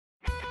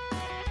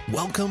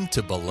Welcome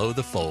to Below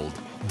the Fold,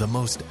 the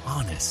most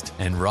honest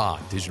and raw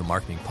digital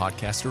marketing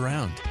podcast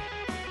around.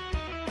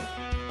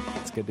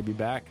 It's good to be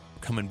back.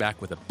 Coming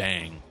back with a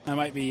bang. I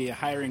might be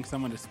hiring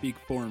someone to speak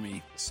for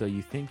me. So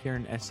you think you're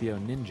an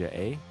SEO ninja,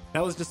 eh?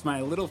 That was just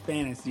my little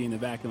fantasy in the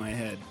back of my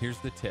head. Here's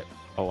the tip.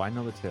 Oh, I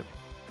know the tip.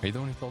 Are you the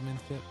one who told me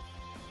the tip?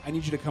 I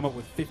need you to come up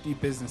with 50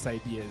 business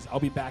ideas. I'll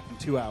be back in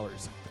 2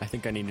 hours. I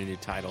think I need a new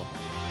title.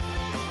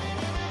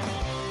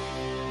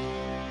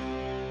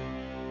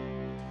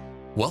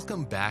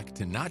 Welcome back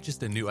to not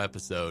just a new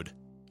episode,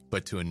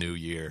 but to a new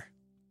year.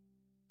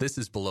 This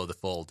is Below the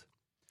Fold.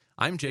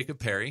 I'm Jacob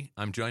Perry.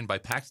 I'm joined by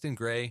Paxton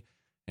Gray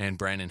and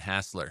Brandon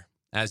Hassler.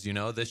 As you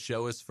know, this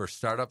show is for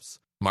startups,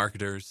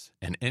 marketers,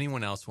 and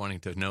anyone else wanting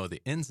to know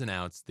the ins and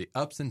outs, the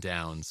ups and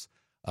downs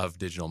of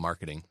digital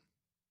marketing.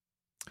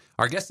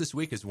 Our guest this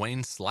week is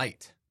Wayne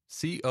Slight,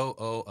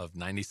 COO of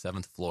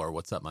 97th Floor.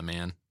 What's up, my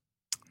man?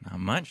 Not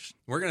much.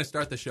 We're going to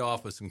start the show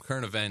off with some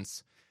current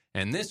events.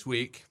 And this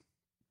week,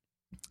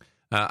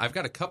 I've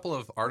got a couple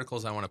of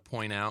articles I want to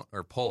point out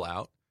or pull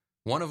out.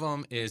 One of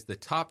them is the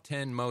top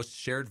 10 most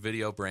shared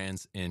video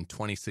brands in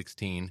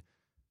 2016.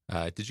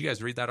 Did you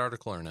guys read that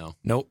article or no?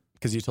 Nope,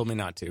 because you told me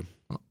not to.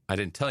 I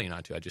didn't tell you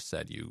not to. I just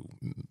said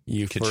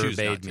you could forbade choose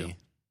not to. me.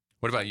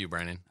 What about you,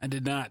 Brandon? I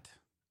did not.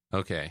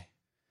 Okay.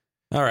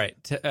 All right,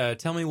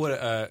 tell me what.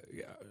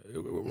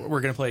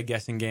 We're gonna play a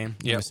guessing game.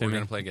 Yeah, I'm we're assuming?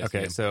 going to play a guessing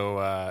Okay, game.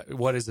 so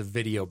what is a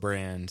video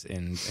brand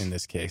in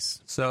this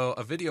case? So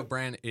a video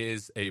brand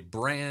is a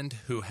brand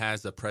who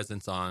has a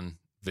presence on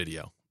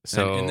video.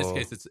 So And in this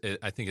case,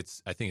 I think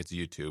it's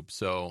YouTube.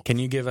 So can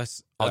you give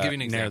us? I'll give you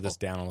an narrow example. this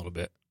down a little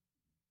bit.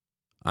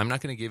 I'm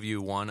not going to give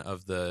you one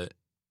of the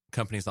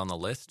companies on the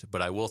list,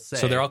 but I will say.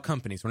 So they're all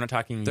companies. We're not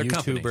talking They're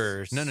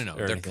YouTubers. companies. No. or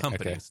They're anything.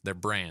 companies. Okay. They're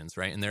brands,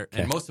 right? And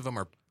Okay. and most of them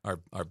are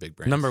big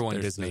brands. Number one,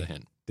 There's Disney. a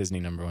hint. Disney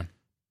number one.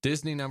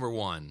 Disney number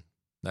one.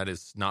 That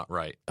is not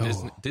right.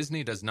 Oh.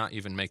 Disney does not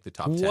even make the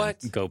top 10. What?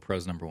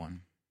 GoPro's number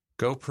one.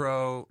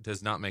 GoPro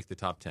does not make the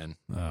top 10.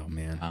 Oh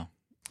man. Wow.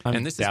 I'm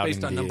And this is doubting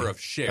based on the number of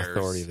shares,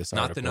 authority of this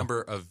not the article.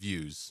 number of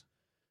views.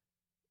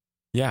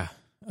 Yeah.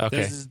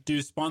 Okay.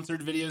 Do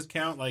sponsored videos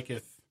count? Like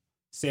if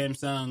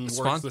Samsung works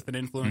Spons- with an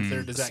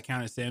influencer, does that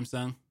count as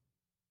Samsung?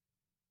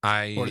 Or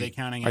are they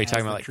counting? Are you it talking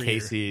as about the like creator?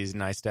 Casey's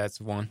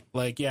Neistat's one?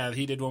 Like, yeah,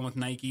 he did one with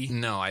Nike.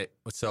 No, I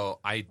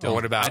don't.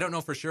 what about- I don't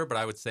know for sure, but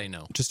I would say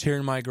no. Just here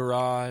in my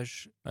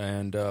garage,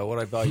 and what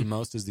I value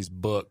most is these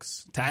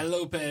books. Ty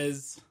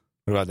Lopez.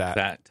 What about that?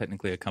 That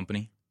technically a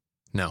company.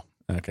 No.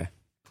 Okay.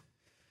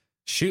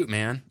 Shoot,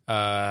 man.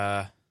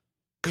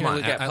 Come You're on, gonna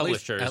look at at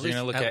least- publishers. at You're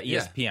gonna least- look at yeah.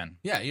 ESPN.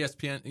 Yeah,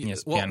 ESPN.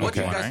 ESPN Well, what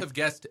you okay. guys Right. have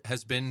guessed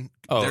has been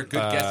Oh, their good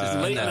guesses.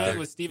 Uh, Late that Night they're-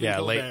 with Stephen yeah,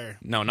 Colbert.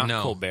 No, not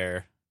No.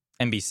 Colbert.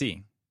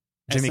 NBC.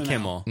 Jimmy SNL.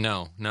 Kimmel.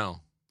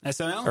 No.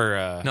 SNL?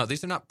 Or No,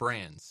 these are not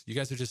brands. You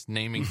guys are just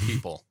naming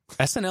people.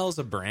 SNL is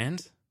a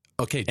brand.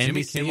 Okay,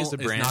 Jimmy NBC Kimmel is a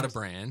brand? not a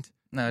brand.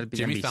 No, it'd be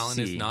Jimmy NBC. Fallon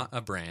is not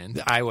a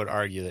brand. I would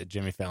argue that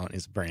Jimmy Fallon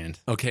is a brand.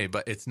 Okay,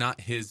 but it's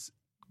not his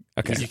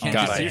Okay, You can't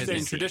got just it. say You're saying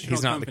NBC. traditional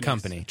He's not the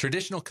companies. company.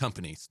 traditional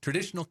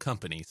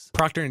companies.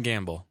 Procter and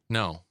Gamble.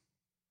 No.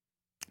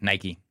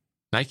 Nike.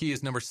 Nike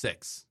is number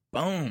 6.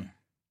 Boom.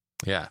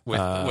 Yeah,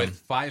 Um, with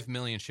 5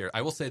 million shares.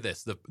 I will say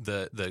this,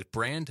 the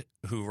brand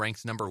who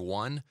ranks number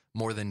 1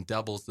 more than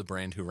doubles the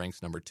brand who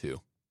ranks number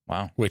 2.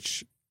 Wow.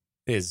 Which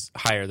is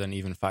higher than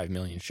even 5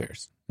 million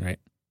shares, right?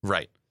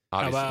 Right. How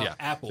Obviously, about yeah.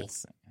 Apple?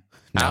 It's-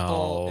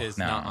 Apple No. is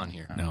No. not on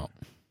here. No.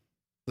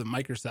 The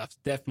Microsoft's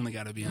definitely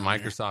got to be on there.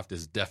 Microsoft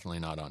is definitely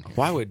not on here.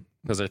 Why would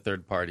Those are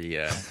third-party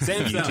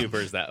Samsung.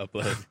 YouTubers that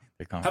upload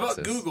their How conferences.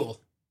 about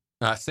Google?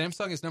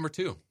 Samsung is number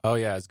 2. Oh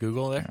yeah, is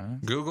Google there?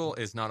 Google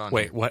is not on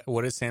Wait, here.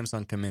 what does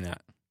Samsung come in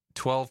at?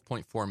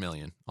 12.4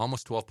 million,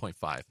 almost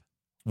 12.5.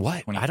 What?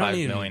 I 25 don't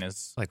even million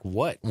is like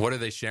what? What are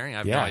they sharing? I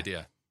have no Yeah.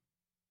 idea.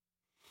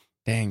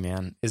 Dang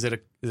man, is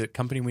it a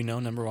company we know?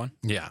 Number one.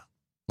 Yeah.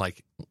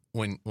 Like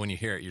when you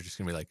hear it, you're just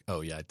going to be like,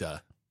 "Oh yeah, duh."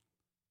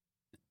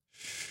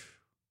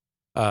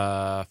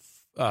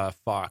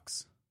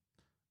 Fox.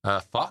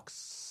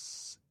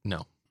 Fox?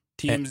 No.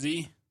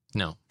 TMZ?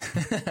 No.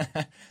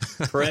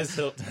 Perez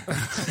Hilton.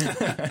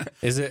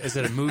 Is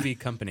it a movie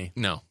company?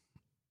 No.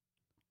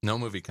 No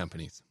movie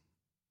companies.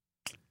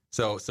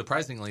 So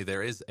surprisingly,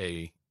 there is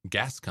a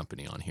gas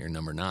company on here,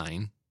 number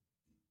 9,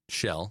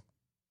 Shell,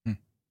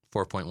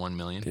 4.1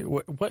 million.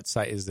 What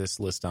site is this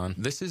list on?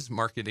 This is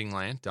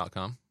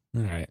marketingland.com.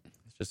 All right.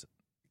 It's just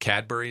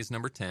Cadbury is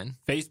number 10.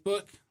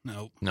 Facebook?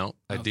 No. No.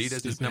 That was a Adidas is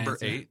stupid number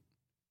answer. 8.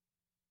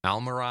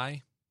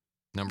 Almarai,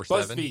 number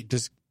 7. BuzzFeed.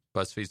 Just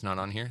BuzzFeed's not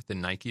on here.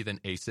 Then Nike, then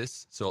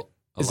Asus. So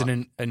is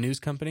it a news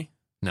company?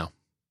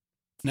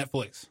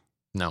 Netflix.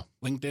 No.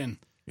 LinkedIn.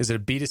 Is it a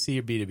B2C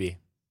or B2B?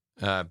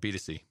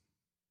 B2C.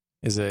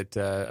 Is it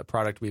a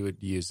product we would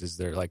use as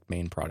their like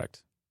main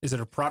product? Is it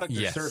a product or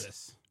Yes.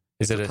 service?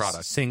 Is it a a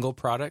product. single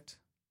product,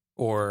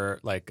 or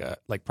like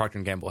Procter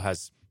and Gamble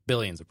has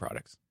billions of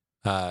products?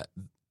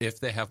 If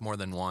they have more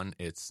than one,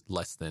 it's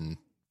less than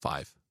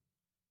 5.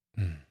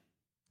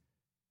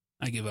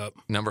 I give up.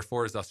 Number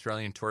 4 is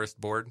Australian Tourist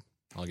Board.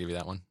 I'll give you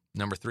that one.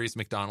 Number 3 is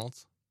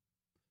McDonald's.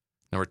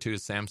 Number 2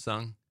 is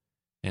Samsung.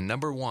 And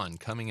number 1,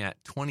 coming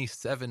at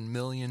 27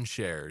 million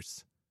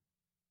shares,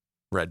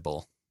 Red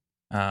Bull.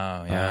 Oh,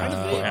 yeah. How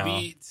do they Yeah.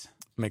 beat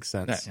Makes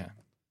sense. Yeah.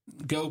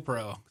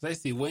 GoPro? Because I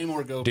see way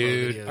more GoPro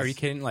Dude, videos. are you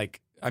kidding?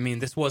 Like, I mean,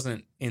 this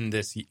wasn't in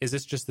this. Is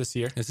this just this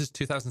year? This is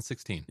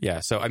 2016.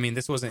 Yeah. So, I mean,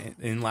 this wasn't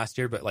in last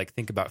year, but like,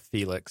 think about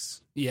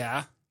Felix.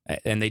 Yeah,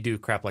 And they do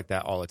crap like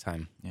that all the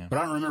time. but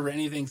I don't remember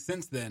anything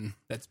since then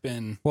that's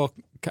been. Well,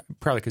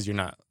 probably because you're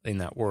not in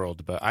that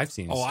world, but I've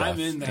seen Oh, stuff. I'm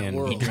in that and-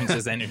 world. He drinks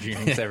his energy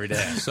drinks every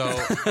day.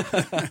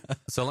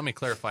 So let me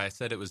clarify. I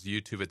said it was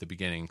YouTube at the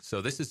beginning.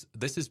 So this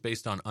is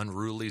based on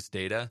Unruly's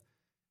data,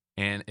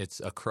 and it's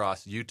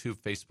across YouTube,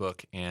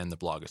 Facebook, and the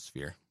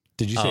blogosphere.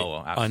 Did you say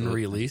Oh, absolutely.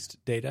 unreleased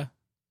data?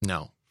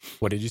 No,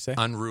 What did you say?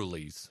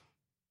 Unruly's.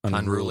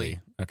 Unruly.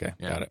 Okay,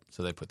 Yeah. got it.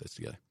 So they put this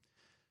together.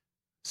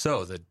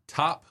 So the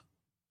top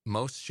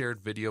most shared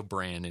video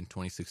brand in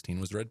 2016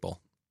 was Red Bull.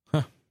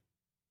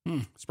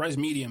 Surprised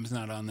Medium's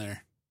not on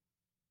there.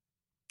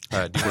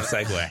 Good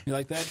segue. You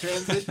like that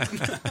transition?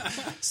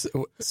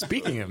 So,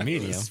 speaking of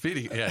Medium,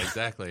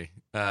 Exactly.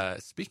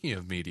 Speaking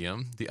of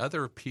Medium, the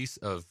other piece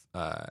of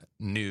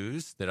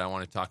news that I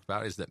want to talk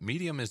about is that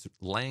Medium is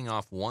laying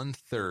off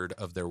 1/3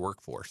 of their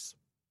workforce.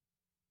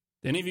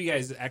 Do any of you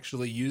guys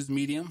actually use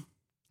Medium?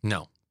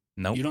 No,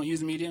 Nope. You don't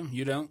use Medium?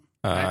 You don't?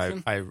 I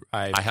Paxton?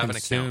 I have an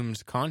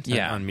consumed content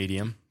Yeah. on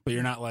Medium. But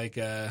you're not like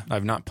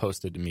I've not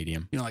posted to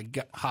Medium.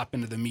 hop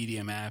into the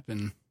Medium app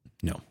and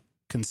No.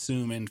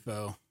 consume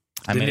info.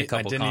 I made a I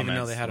couple didn't even know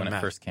comments they had a when it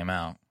map. first came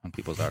out on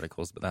people's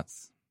articles, but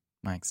that's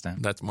my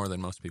extent, that's more than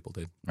most people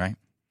did. right?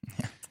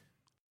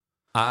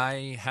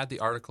 I had the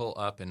article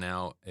up and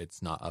now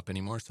it's not up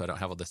anymore, so I don't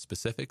have all the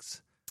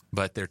specifics.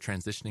 But they're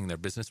transitioning their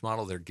business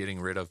model. They're getting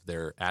rid of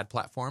their ad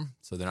platform,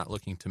 so they're not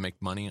looking to make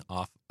money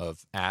off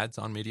of ads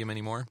on Medium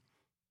anymore.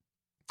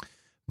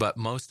 But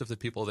most of the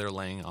people they're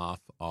laying off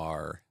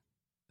are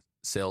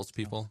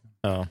salespeople.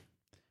 Oh.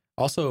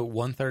 Also,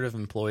 1/3 of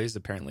employees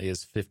apparently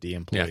is 50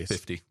 employees. Yeah,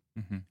 50.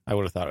 Mm-hmm. I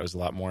would have thought it was a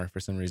lot more for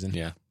some reason.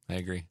 Yeah, I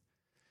agree.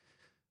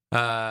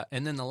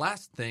 And then the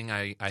last thing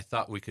I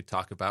thought we could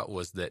talk about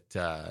was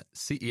that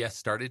CES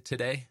started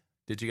today.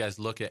 Did you guys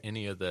look at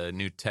any of the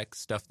new tech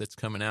stuff that's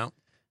coming out?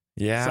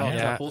 Yeah, Saw a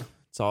yeah. couple.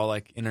 It's all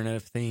like Internet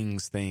of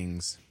Things.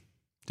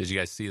 Did you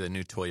guys see the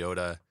new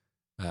Toyota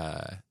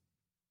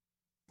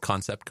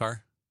concept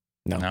car?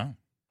 No,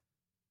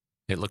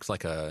 It looks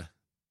like a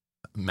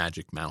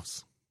magic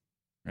mouse.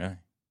 really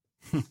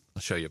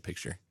I'll show you a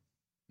picture.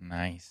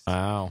 nice.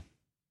 Wow.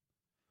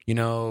 You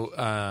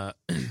know,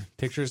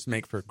 pictures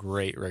make for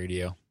great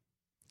radio.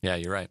 Yeah,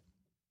 you're right.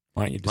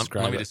 Why don't you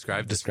describe let me it?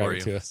 describe this Describe for it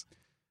you. to us.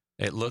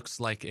 It looks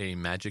like a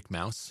magic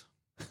mouse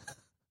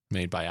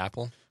made by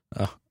Apple.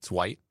 Oh. It's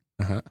white,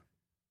 Uh-huh.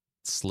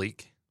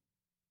 sleek,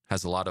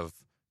 has a lot of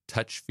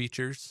touch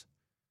features.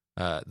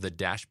 The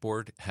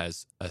dashboard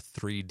has a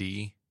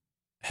 3D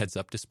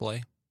heads-up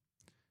display,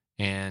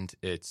 and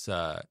it's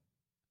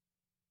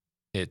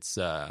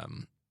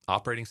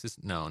operating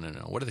system. No.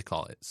 What do they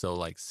call it? So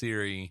like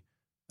Siri,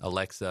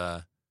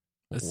 Alexa,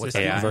 what's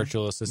Assistant, AI?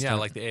 virtual assistant. yeah,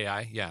 like the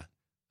AI. Yeah,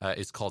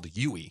 it's called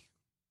UI.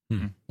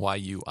 Hmm.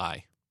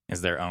 YUI.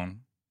 Is their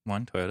own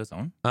one Toyota's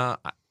own? I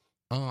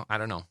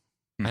don't know.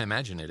 Hmm. I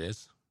imagine it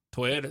is.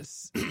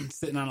 Toyota's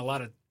sitting on a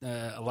lot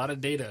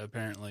of data.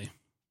 Apparently,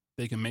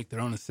 they can make their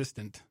own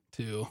assistant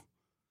to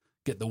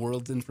get the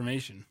world's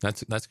information.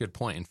 That's a good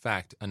point. In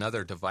fact,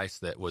 another device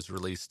that was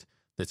released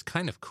that's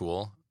kind of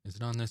cool. Is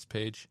it on this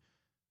page?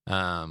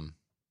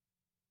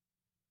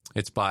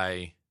 It's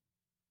by.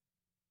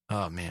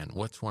 Oh man,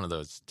 what's one of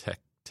those tech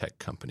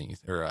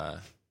companies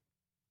or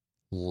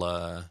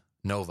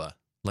Lenovo?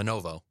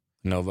 Nova.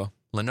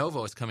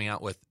 Lenovo is coming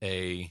out with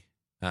a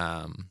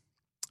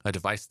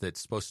device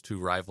that's supposed to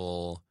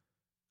rival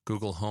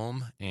Google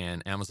Home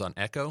and Amazon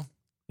Echo,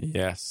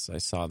 Yes, I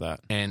saw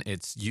that. and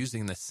it's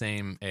using the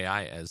same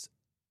AI as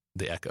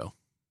the Echo.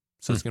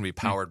 So it's going to be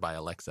powered by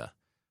Alexa,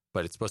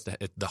 but it's supposed to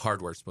the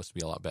hardware is supposed to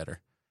be a lot better.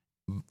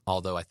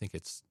 Although I think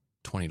it's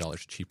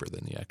 $20 cheaper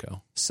than the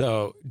Echo.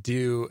 So,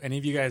 do any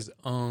of you guys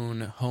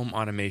own home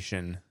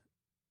automation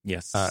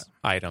Yes.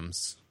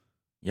 items?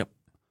 Yep.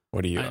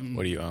 What do you I'm-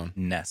 own?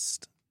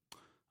 Nest.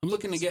 I'm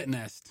looking to get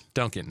Nest.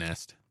 Don't get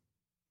Nest.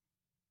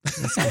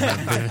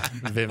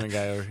 Vivint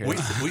guy over here.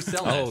 We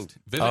sell Oh. Nest.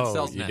 Vivint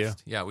sells you do?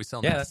 Nest. Yeah, we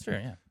sell Yeah, Nest. that's true.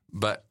 Yeah.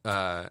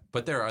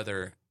 But there are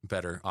other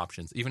better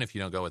options, even if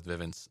you don't go with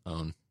Vivint's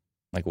own.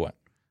 Like what?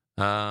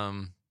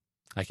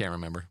 I can't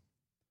remember.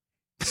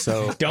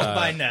 So Don't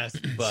buy Nest,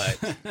 but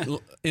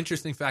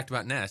Interesting fact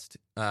about Nest,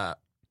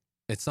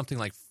 it's something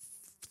like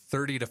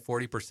 30 to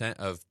 40%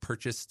 of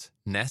purchased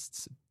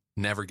Nests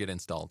never get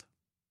installed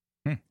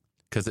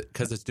because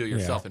it's do it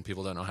yourself and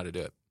people don't know how to do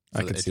it. I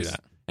can it's see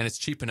that. and it's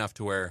cheap enough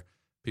to where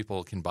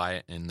people can buy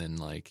it and then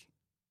like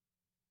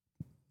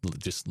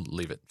just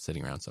leave it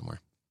sitting around somewhere.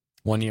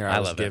 One year I I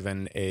was love it.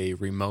 given a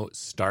remote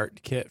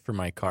start kit for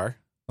my car.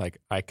 Like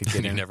I could get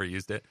And you in. never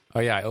used it. Oh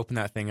yeah, I opened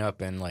that thing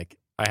up and like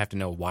I have to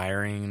know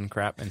wiring and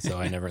crap, and so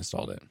I never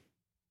installed it.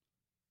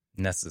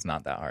 Nest is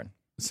not that hard.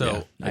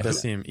 So yeah, it does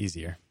seem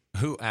easier.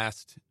 who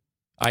asked?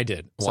 I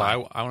did. So Why?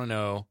 I want to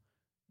know,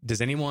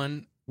 does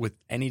anyone with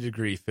any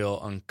degree feel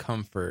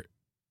uncomfort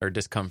or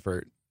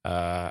discomfort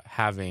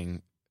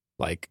having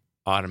like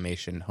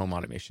home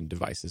automation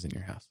devices in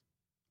your house?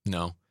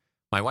 No.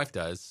 My wife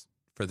does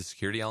for the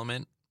security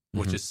element,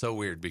 which Mhm. is so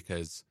weird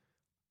because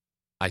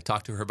I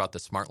talked to her about the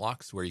smart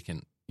locks where you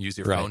can use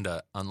your Right. phone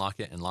to unlock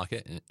it and lock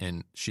it.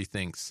 And she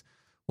thinks,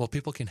 well,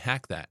 people can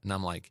hack that. And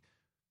I'm like,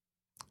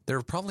 there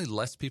are probably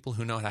less people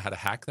who know how to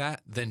hack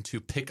that than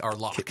to pick our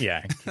lock.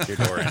 Yeah, kick your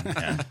door in.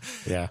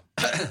 Yeah.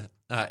 Yeah.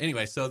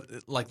 Anyway, so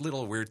like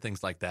little weird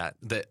things like that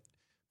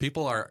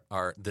people are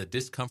the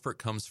discomfort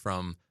comes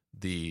from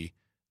the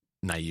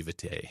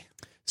naivete.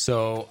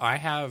 So I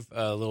have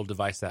a little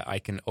device that I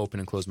can open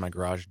and close my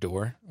garage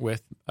door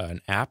with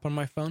an app on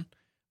my phone,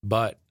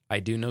 but I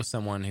do know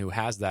someone who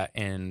has that,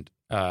 and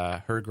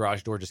her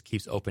garage door just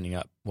keeps opening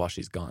up while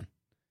she's gone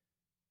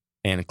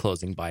and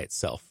closing by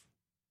itself.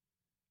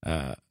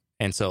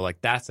 And so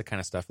like that's the kind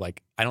of stuff,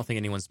 like I don't think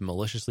anyone's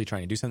maliciously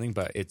trying to do something,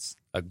 but it's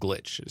a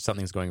glitch.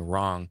 Something's going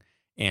wrong.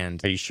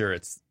 And Are you sure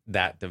it's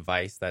that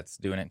device that's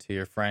doing it to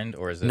your friend,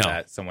 or is it No.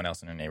 that someone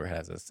else in your neighborhood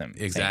has a same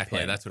Exactly.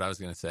 pin? That's what I was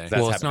going to say.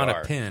 That's well, it's not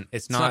happened to a ours. pin.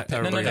 It's not not a pin.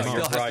 a No, remote. you still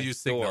your have to garage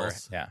use door,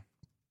 signals. Yeah.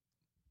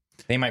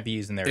 They might be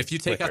using their If you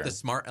take out clicker. the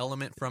smart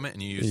element from it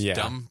and you use Yeah.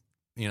 dumb,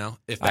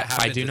 if that happens,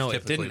 I do know it's it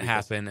typically didn't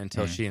because- happen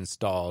until she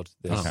installed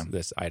Okay.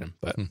 this item.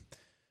 But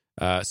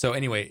Hmm. so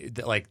anyway,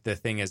 like the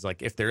thing is,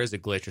 like if there is a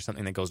glitch or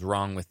something that goes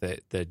wrong with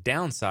it, the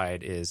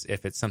downside is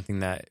if it's something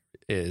that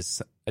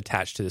is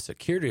attached to the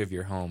security of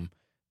your home,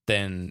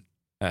 then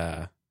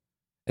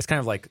it's kind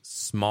of like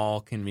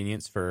small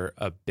convenience for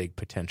a big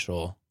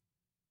potential,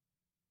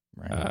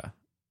 Right.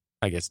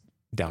 I guess,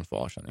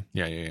 downfall or something.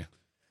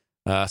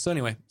 Yeah. So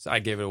anyway, so I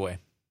gave it away.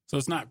 So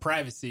it's not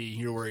privacy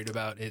you're worried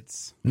about.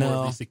 It's No, more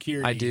of the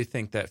security. I do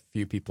think that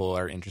few people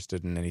are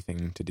interested in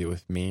anything to do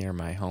with me or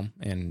my home,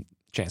 and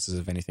chances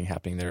of anything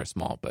happening there are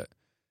small. But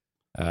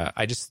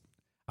I don't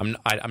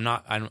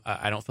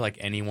feel like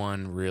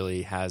anyone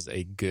really has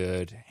a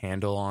good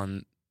handle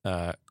on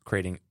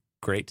creating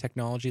great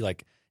technology.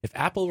 Like if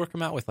Apple were to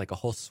come out with like a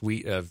whole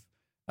suite of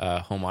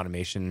home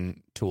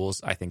automation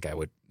tools, I think I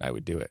would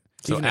do it.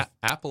 So Even if-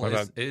 Apple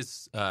what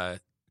is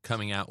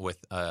coming out with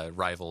a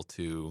rival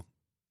to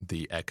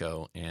the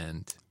Echo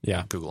and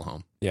Yeah. Google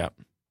Home. Yeah.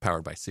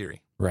 Powered by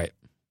Siri. Right.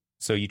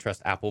 So you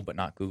trust Apple but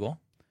not Google?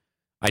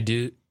 I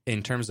do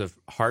in terms of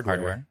hardware.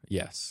 Hardware?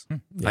 Yes.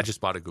 I just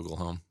bought a Google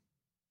Home.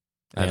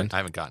 And? I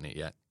haven't gotten it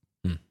yet.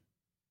 Hmm.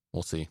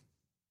 We'll see.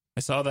 I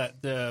saw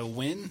that the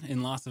Wynn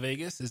in Las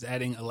Vegas is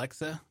adding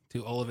Alexa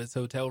to all of its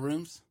hotel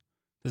rooms.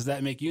 Does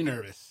that make you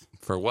nervous?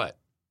 For what?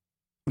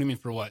 What do you mean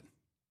for what?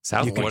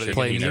 Sounds You can what are they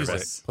play gonna be music,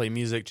 nervous? play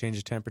music, change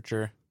the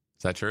temperature.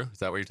 Is that true? Is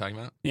that what you're talking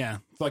about? Yeah,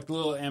 it's like the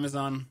little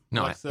Amazon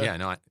No. Alexa.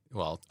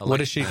 What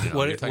is she? I don't know.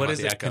 You're What talking is about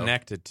the it Echo.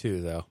 connected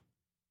to though?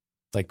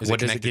 Like, Is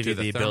what it does it connected give you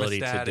to the ability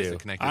to thermostat? Is do? it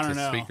connected I don't to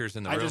know. speakers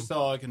in the I room? just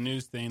saw like a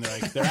news thing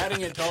that like they're adding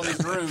it to all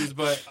these rooms,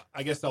 but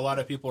I guess a lot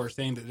of people are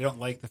saying that they don't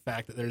like the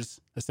fact that there's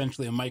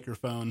essentially a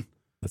microphone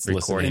Let's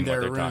Recording in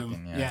their what they're room.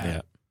 talking, Yeah.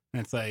 Yeah.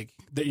 And it's like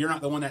you're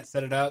not the one that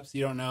set it up, so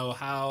you don't know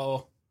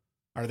how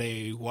are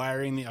they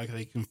wiring the, like, are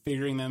they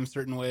configuring them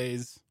certain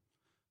ways.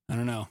 I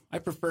don't know. I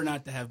prefer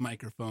not to have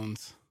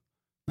microphones.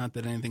 Not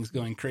that anything's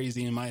going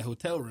crazy in my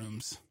hotel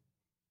rooms.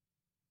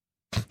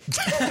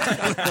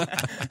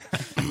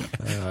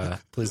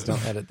 Please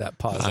don't edit that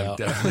pause I'm out.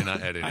 definitely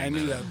not editing. I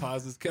knew that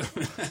pause was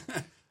coming.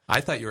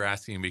 I thought you were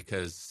asking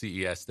because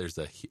CES, there's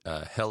a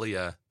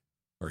Helia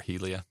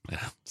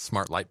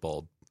smart light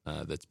bulb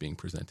that's being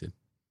presented.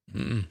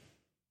 Mm-mm.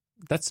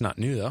 That's not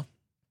new though.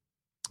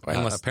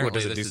 Unless, apparently,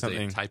 does it this do is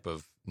something a type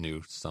of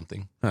new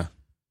something.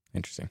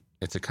 interesting?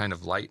 It's a kind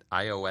of light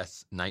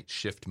iOS night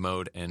shift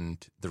mode,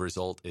 and the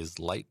result is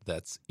light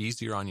that's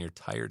easier on your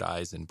tired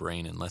eyes and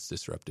brain and less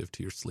disruptive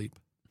to your sleep.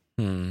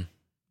 Do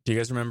you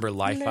guys remember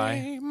Li-Fi?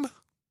 Lame.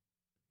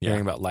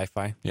 Hearing about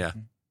Li-Fi? Yeah. Is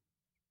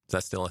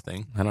that still a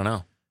thing? I don't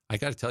know. I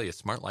got to tell you,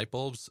 smart light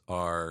bulbs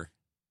are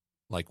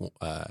like,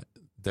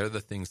 they're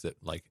the things that,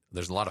 like,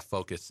 there's a lot of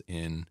focus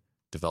in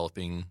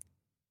developing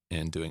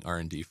and doing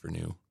R&D for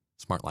new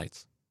smart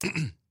lights.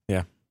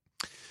 Yeah.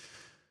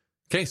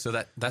 Okay, so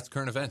that's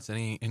current events.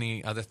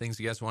 Any other things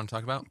you guys want to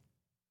talk about?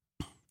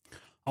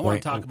 I want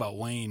Wait, to talk about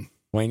Wayne.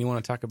 Wayne, you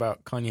want to talk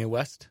about Kanye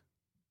West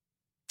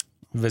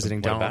visiting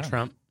What Donald about him?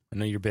 Trump? I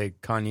know you're a big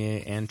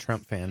Kanye and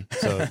Trump fan,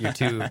 so you're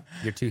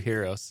two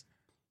heroes.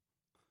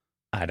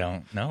 I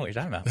don't know what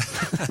you're talking about.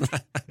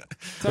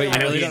 Wait, you I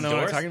know really he don't know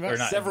what I'm talking about? Or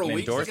not Several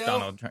weeks endorsed ago?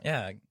 Donald Trump.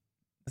 Yeah,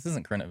 this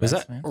isn't current Was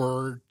events, that- man.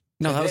 Or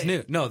No, that was today.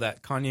 new. No,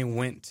 that Kanye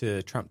went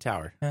to Trump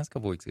Tower. Yeah, that's a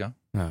couple weeks ago.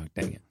 Oh,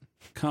 dang it.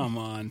 Come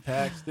on,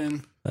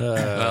 Paxton.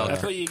 Well,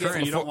 That's what you get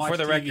when you don't watch For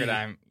the TV. record,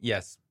 I'm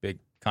big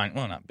Kanye.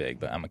 Well, not big,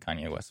 but I'm a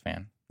Kanye West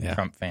fan. Yeah.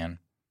 Trump fan.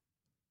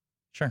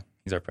 Sure,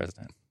 he's our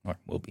president, or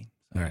will be.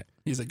 All right.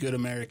 He's a good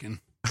American,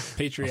 I'll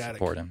patriotic.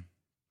 support him.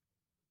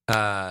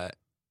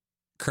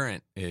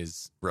 Current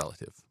is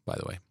relative, by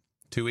the way.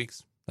 2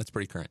 weeks. That's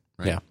pretty current,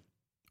 right? Yeah.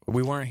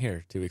 We weren't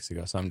here 2 weeks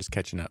ago, so I'm just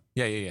catching up.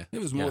 Yeah. It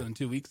was more Yeah. than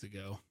 2 weeks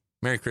ago.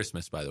 Merry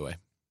Christmas, by the way.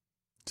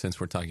 since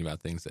we're talking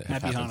about things that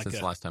have Happy happened since Hanukkah.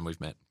 the last time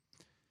we've met.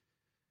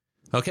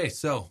 Okay,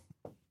 so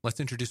let's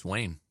introduce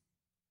Wayne.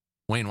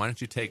 Wayne, why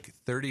don't you take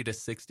 30 to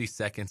 60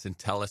 seconds and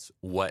tell us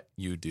what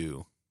you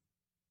do?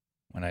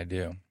 What I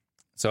do.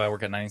 So I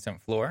work at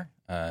 97th Floor,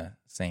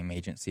 same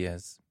agency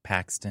as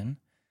Paxton,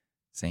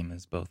 same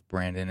as both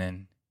Brandon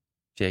and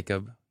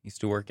Jacob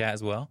used to work at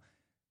as well.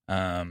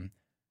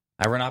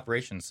 I run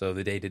operations, so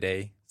the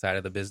day-to-day side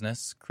of the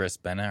business. Chris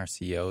Bennett, our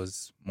CEO,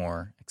 is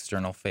more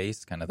external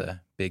face, kind of the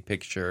big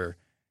picture,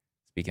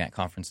 speaking at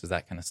conferences,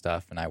 that kind of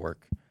stuff. And I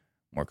work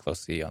more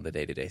closely on the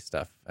day-to-day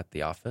stuff at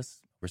the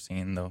office,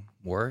 overseeing the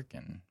work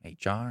and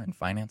HR and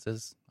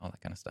finances, all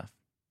that kind of stuff.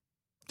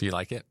 Do you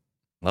like it?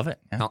 Love it.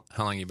 Yeah.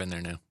 How long have you been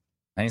there now?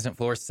 97th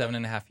Floor,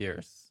 7.5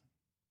 years.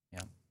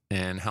 Yeah.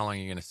 And how long are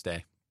you going to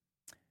stay?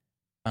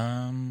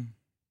 I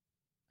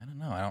don't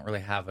know. I don't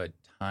really have a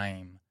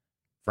time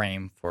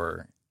frame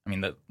for. I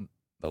mean, the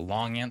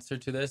long answer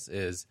to this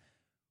is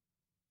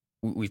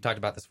we've talked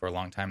about this for a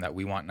long time, that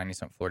we want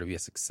 97th Floor to be a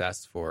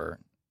success for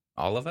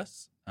all of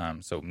us.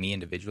 So me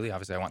individually,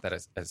 obviously, I want that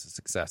as a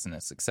success, and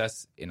a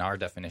success in our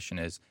definition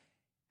is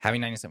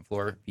having 97th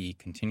Floor be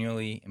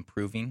continually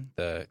improving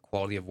the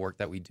quality of work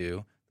that we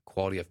do, the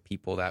quality of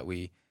people that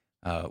we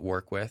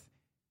work with,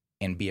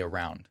 and be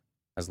around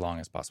as long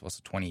as possible.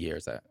 So 20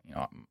 years that,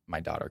 my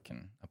daughter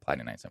can apply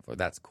to 97th Floor.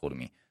 That's cool to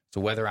me.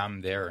 So whether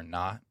I'm there or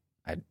not,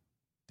 I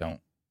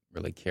don't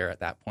really care at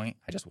that point.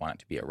 I just want it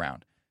to be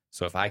around.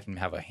 So if I can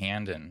have a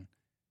hand in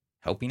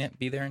helping it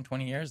be there in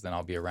 20 years, then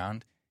I'll be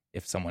around.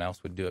 If someone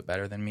else would do it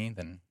better than me,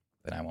 then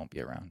I won't be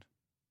around.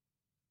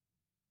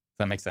 Does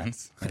that make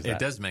sense? It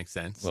does make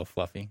sense. A little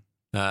fluffy.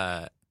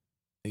 No.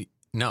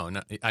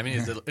 I mean,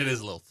 it is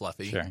a little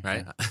fluffy, Sure,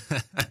 right? Yeah.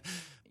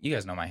 You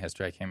guys know my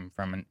history. I came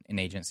from an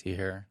agency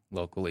here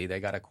locally. They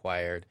got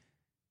acquired,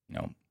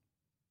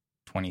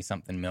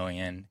 20-something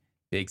million,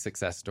 big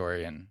success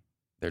story, and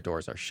their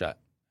doors are shut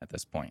at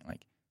this point.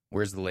 Like,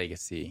 where's the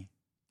legacy?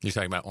 You're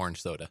talking about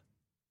orange soda.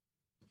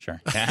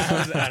 Sure.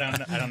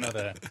 I don't know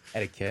the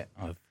etiquette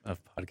of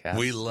podcasts.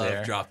 We love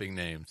there. dropping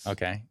names.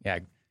 Okay. Yeah.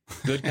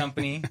 Good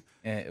company,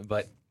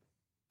 but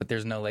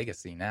there's no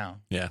legacy now.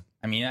 Yeah.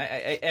 I mean,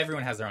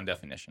 everyone has their own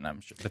definition.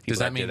 I'm sure. The people Does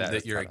that mean do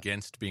that you're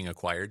against being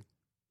acquired?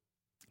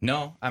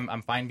 No,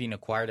 I'm fine being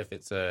acquired if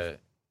it's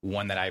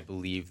one that I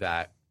believe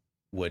that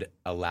would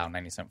allow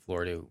 97th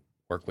Floor to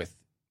work with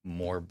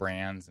more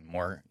brands and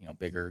more,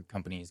 bigger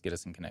companies, get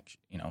us in connection,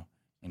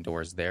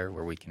 indoors there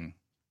where we can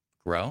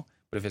grow.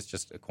 But if it's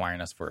just acquiring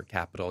us for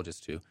capital,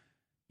 just to,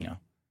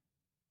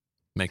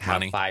 make have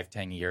money,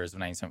 5-10 years of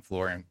 97th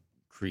Floor and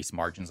increase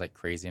margins like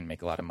crazy and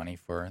make a lot of money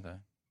for the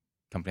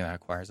company that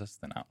acquires us,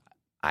 then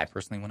I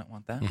personally wouldn't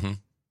want that. Mm-hmm.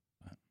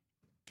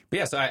 But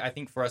yeah, so I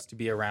think for us to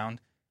be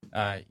around,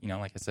 like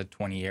I said,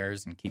 20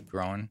 years and keep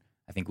growing,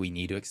 I think we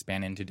need to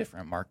expand into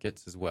different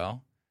markets as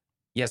well.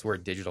 Yes, we're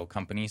a digital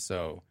company,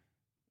 so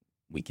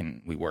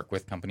we work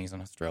with companies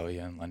in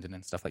Australia and London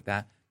and stuff like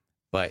that.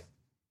 But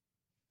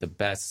the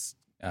best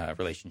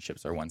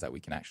relationships are ones that we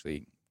can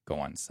actually go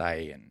on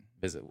site and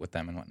visit with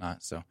them and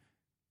whatnot. So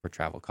for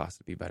travel costs,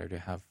 it'd be better to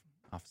have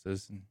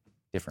offices in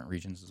different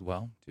regions as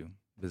well to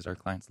visit our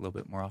clients a little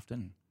bit more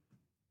often.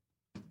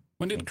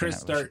 When did Chris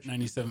start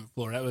 97th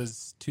Floor? That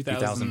was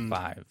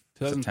 2005.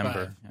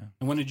 September. Yeah.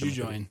 And when did you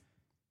join?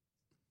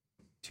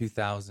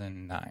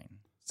 2009.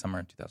 Summer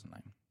of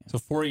 2009. Yeah. So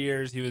 4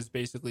 years, he was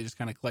basically just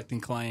kind of collecting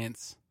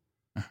clients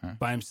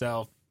by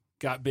himself.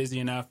 Got busy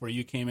enough where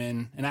you came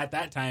in, and at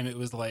that time it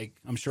was like,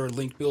 I'm sure,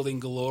 link building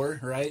galore,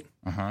 right?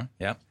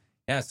 Yep.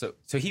 Yeah. So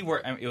he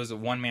worked. I mean, it was a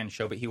one-man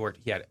show, but he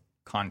had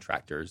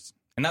contractors,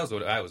 and that was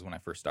what I was when I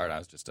first started. I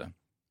was just a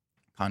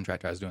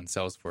contractor. I was doing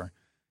sales for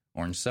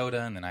Orange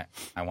Soda, and then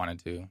I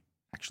wanted to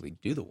actually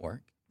do the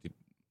work, to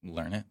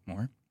learn it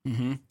more.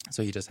 Mm-hmm.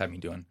 So he just had me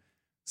doing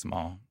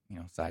small,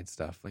 side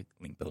stuff like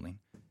link building,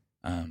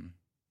 and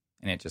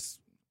it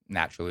just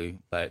naturally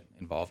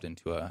evolved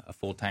into a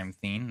full-time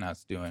thing. And I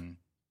was doing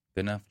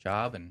good enough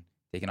job and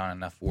taking on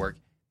enough work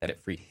that it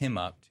freed him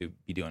up to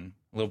be doing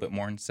a little bit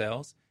more in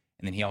sales.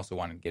 And then he also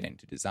wanted to get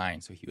into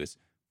design, so he was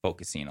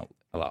focusing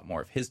a lot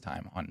more of his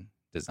time on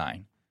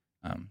design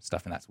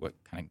stuff, and that's what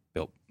kind of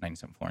built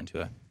 97th Floor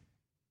into a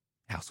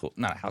household,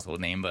 not a household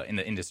name, but in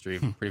the industry,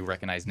 pretty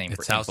recognized name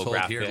for household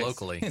infographics. here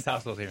locally. It's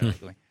household here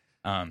locally.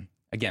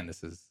 Again,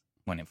 this is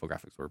when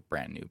infographics were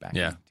brand new back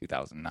in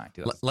 2009.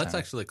 Let's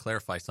actually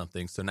clarify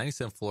something. So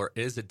 97th Floor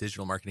is a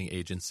digital marketing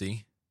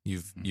agency.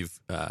 You've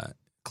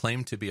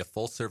claimed to be a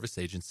full service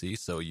agency.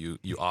 So you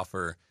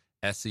offer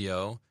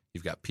SEO.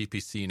 You've got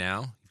PPC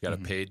now. You've got a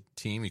paid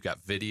team. You've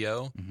got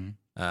video.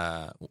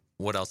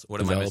 What else?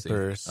 What am I missing?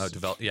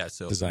 Developers. Yeah.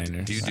 So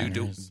designers.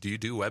 Do you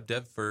do web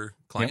dev for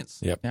clients?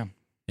 Yep. Yeah.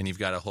 And you've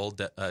got a whole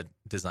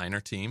designer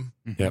team.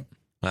 Yep.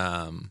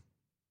 How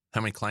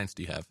many clients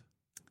do you have?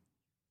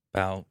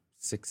 About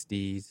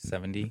 60,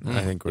 70.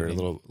 I think we're a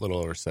little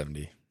over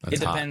 70. That's it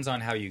depends on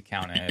how you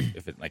count it.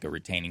 If it's like a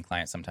retaining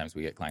client, sometimes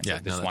we get clients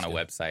that just want a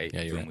website,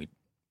 and we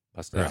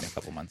bust it out in a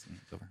couple months and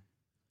it's over.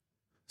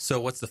 So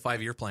what's the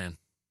 5-year plan?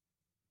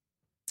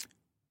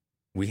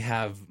 We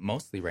have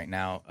mostly right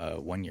now a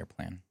 1-year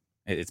plan.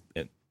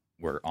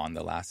 We're on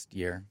the last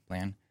year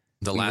plan.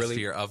 The last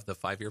year of the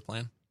 5-year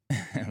plan?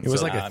 It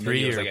was like a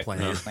 3-year plan.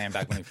 3-year plan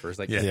back when we first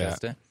Yeah.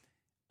 discussed it.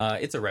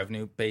 It's a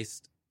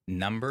revenue-based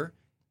number,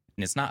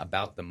 and it's not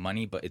about the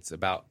money, but it's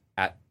about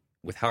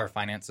with how our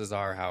finances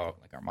are, how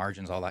like our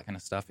margins, all that kind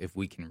of stuff. If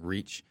we can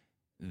reach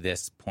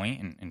this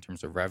point in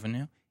terms of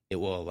revenue, it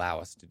will allow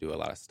us to do a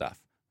lot of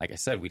stuff. Like I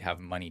said, we'd have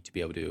money to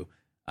be able to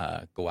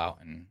go out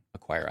and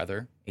acquire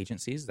other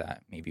agencies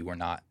that maybe we're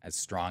not as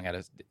strong at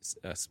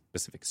a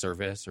specific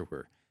service, or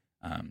we're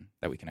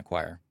that we can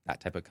acquire that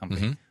type of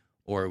company. Mm-hmm.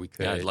 Or we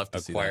could I'd love to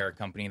see acquire that. a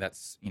company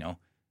that's,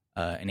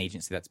 an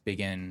agency that's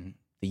big in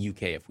the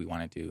UK if we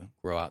wanted to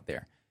grow out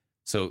there.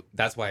 So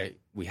that's why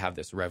we have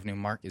this revenue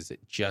mark, is it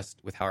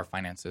just with how our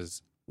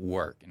finances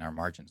work and our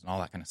margins and all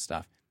that kind of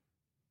stuff,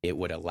 it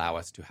would allow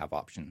us to have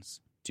options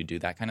to do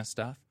that kind of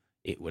stuff.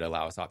 It would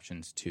allow us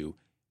options to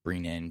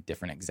bring in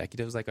different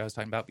executives like I was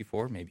talking about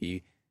before.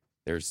 Maybe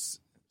there's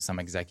some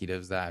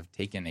executives that have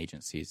taken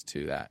agencies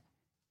to that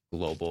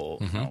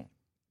global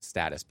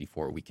status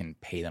before. We can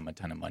pay them a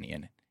ton of money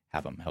and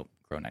have them help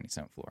grow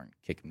 97th Floor and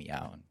kick me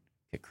out and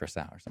kick Chris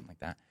out or something like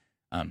that.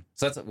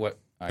 So that's what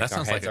That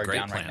sounds like a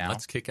great plan. right now.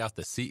 Let's kick out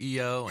the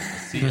CEO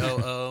and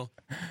the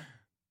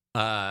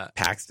COO.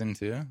 Paxton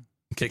too.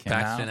 Kick him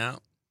Paxton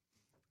out.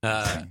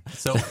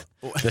 So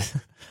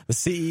The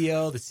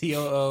CEO, the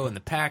COO, and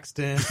the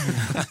Paxton.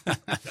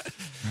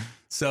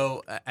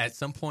 So at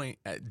some point,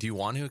 do you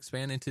want to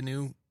expand into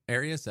new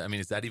areas? I mean,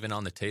 is that even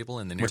on the table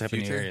in the near What type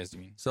future? of new areas do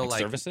you mean? So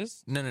like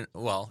services? No.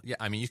 Well, yeah.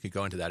 I mean, you could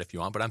go into that if you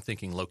want, but I'm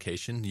thinking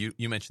location.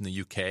 You mentioned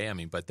the UK. I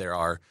mean, but there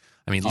are.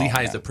 I mean,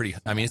 Lehigh is a pretty.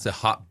 I mean, it's a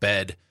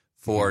hotbed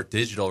for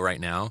digital right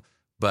now.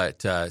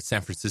 But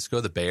San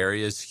Francisco, the Bay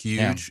Area, is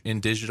huge in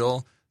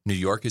digital. New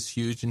York is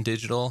huge in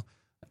digital.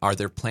 Are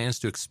there plans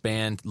to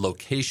expand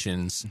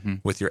locations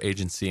with your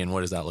agency, and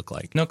what does that look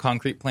like? No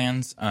concrete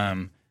plans.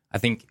 I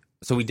think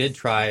so. We did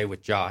try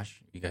with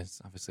Josh. You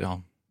guys obviously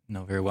all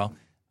know very well.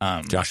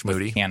 Josh with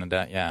Moody,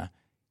 Canada. Yeah,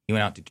 he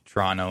went out to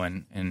Toronto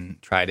and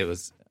tried. It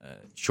was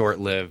short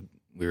lived.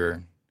 We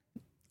were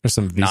There's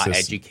some not visa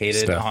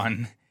educated stuff.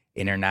 on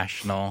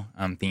international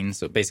things.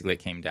 So basically, it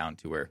came down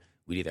to where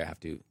we'd either have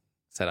to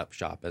set up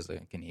shop as a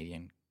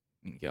Canadian,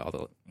 and get all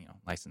the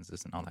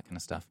licenses and all that kind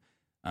of stuff,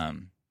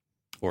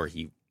 or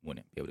he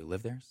wouldn't be able to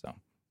live there,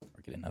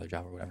 or get another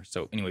job or whatever.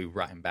 So anyway, we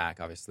brought him back,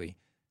 obviously.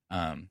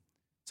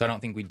 So I don't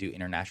think we'd do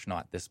international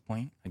at this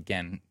point.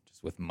 Again,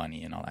 just with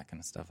money and all that kind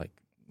of stuff, like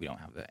we don't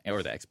have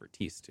the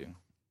expertise to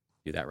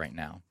do that right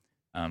now.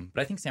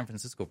 But I think San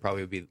Francisco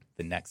probably would be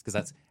the next, because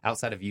that's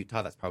outside of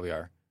Utah. That's probably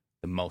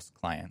the most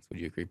clients.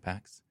 Would you agree,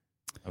 Pax,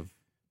 of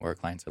where our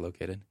clients are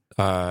located?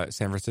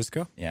 San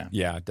Francisco? Yeah.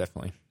 Yeah,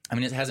 definitely. I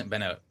mean, it hasn't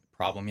been a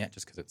problem yet,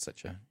 just because it's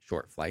such a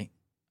short flight.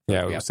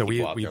 Yeah, have so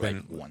people out we've there,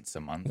 been like once a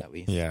month at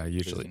least. Yeah,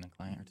 usually visiting a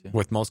client or two.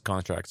 with most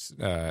contracts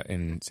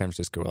in San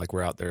Francisco, like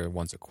we're out there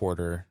once a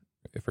quarter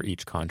for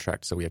each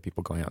contract, so we have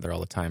people going out there all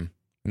the time,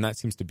 and that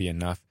seems to be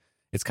enough.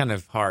 It's kind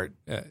of hard,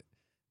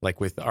 like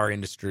with our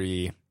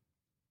industry,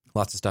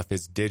 lots of stuff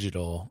is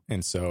digital,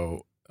 and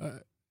so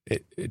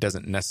it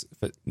doesn't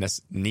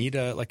need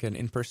like an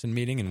in-person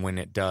meeting, and when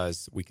it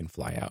does, we can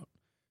fly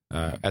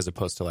out, as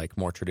opposed to like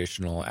more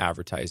traditional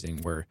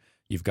advertising where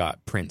you've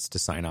got prints to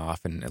sign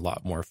off and a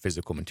lot more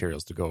physical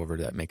materials to go over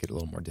that make it a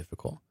little more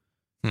difficult.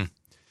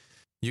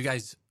 you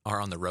guys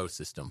are on the row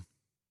system.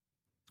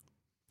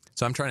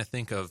 So I'm trying to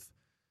think of.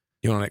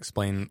 You want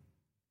to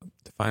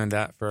define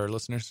that for our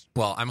listeners?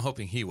 Well, I'm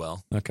hoping he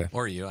will. Okay.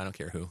 Or you. I don't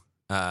care who.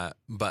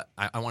 But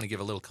I want to give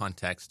a little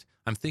context.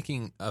 I'm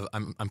thinking of.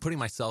 I'm putting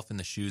myself in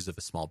the shoes of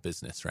a small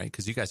business, right?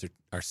 Because you guys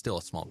are still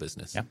a small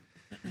business. Yep.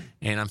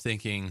 And I'm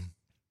thinking,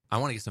 I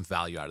want to get some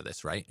value out of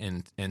this, right?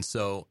 And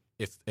so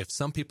if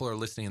some people are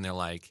listening and they're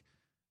like,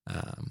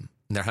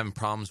 they're having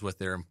problems with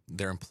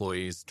their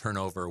employees,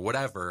 turnover,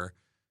 whatever.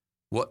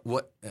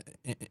 What?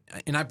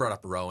 And I brought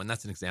up Row, and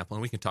that's an example,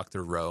 and we can talk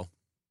through Row.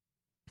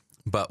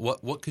 But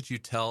what could you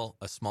tell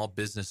a small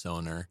business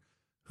owner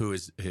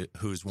who's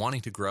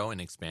wanting to grow and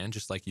expand,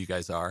 just like you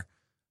guys are?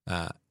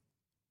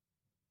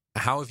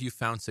 How have you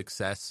found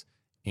success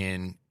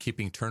in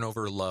keeping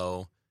turnover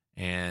low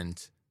and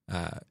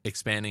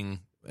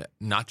expanding,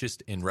 not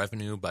just in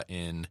revenue, but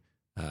in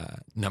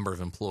number of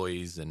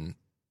employees, and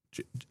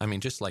I mean,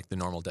 just like the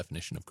normal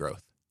definition of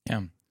growth?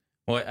 Yeah.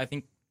 Well, I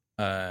think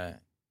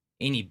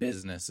any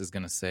business is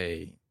going to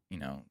say,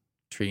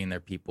 treating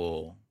their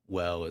people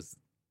well is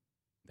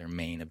their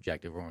main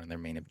objective, or one of their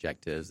main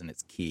objectives, and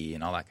it's key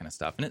and all that kind of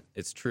stuff. And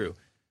it's true.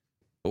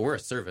 But we're a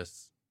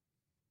service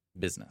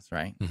business,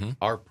 right? Mm-hmm.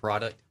 Our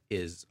product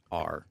is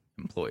our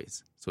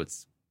employees. So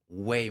it's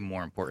way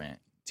more important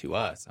to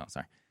us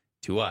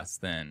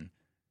than,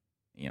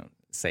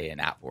 say an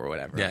Apple or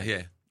whatever. Yeah, right?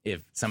 yeah.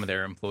 If some of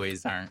their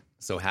employees aren't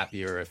so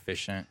happy or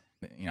efficient,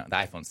 the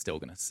iPhone's still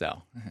going to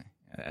sell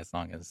as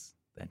long as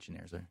the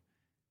engineers are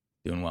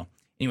doing well.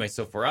 Anyway,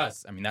 so for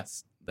us, I mean,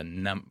 that's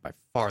by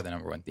far the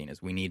number one thing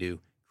is we need to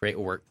create a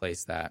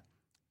workplace that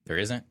there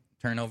isn't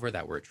turnover,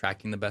 that we're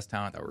attracting the best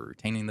talent, that we're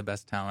retaining the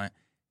best talent,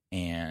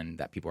 and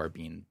that people are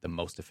being the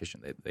most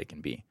efficient that they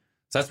can be.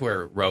 So that's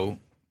where Row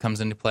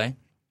comes into play.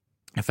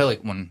 I feel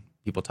like when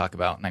people talk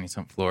about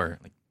 97th floor,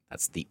 like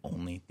that's the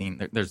only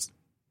thing. There's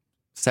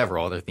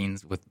several other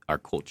things with our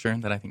culture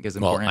that I think is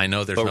important. Well, I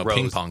know there's But no Row's-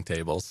 ping pong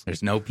tables.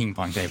 There's no ping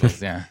pong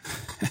tables. Yeah,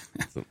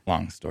 it's a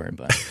long story,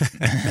 but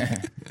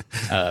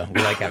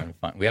we like having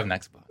fun. We have an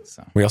Xbox,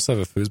 so We also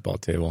have a foosball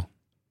table.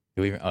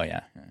 do we? Oh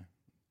yeah.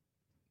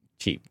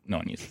 Cheap. No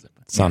one uses it.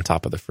 But, It's on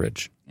top of the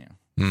fridge.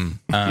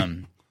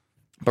 Mm.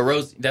 But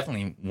Row's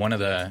definitely one of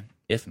the,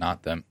 if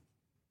not the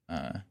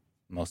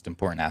most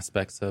important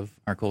aspects of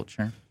our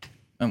culture.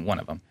 And one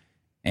of them.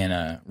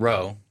 And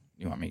Row,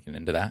 you want me to get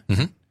into that?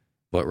 Mhm.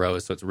 What Row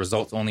is? So it's a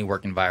results-only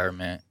work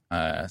environment.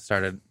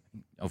 Started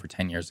over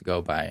 10 years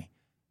ago by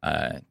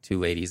two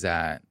ladies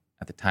at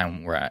the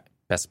time were at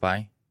Best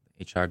Buy,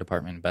 HR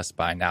department in Best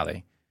Buy. Now they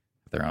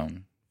have their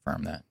own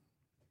firm that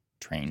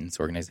trains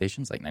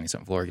organizations like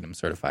 97th Floor, get them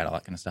certified, all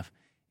that kind of stuff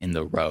in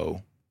the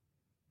Row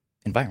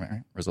environment,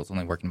 right?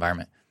 Results-only work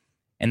environment.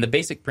 And the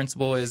basic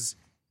principle is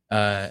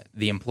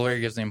the employer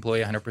gives the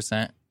employee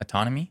 100%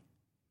 autonomy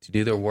to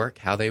do their work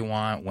how they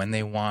want, when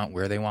they want,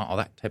 where they want, all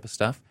that type of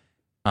stuff.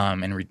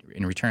 And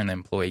in return, the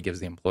employee gives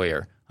the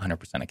employer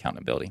 100%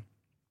 accountability.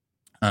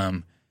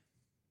 So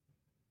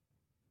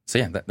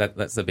yeah,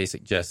 that's the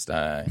basic gist.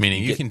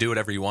 Meaning you can do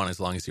whatever you want as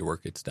long as your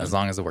work gets done. as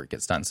long as the work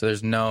gets done. So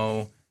there's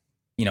no,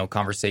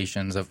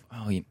 conversations of,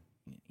 I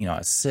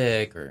was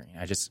sick or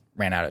I just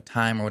ran out of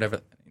time or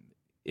whatever.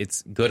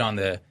 It's good on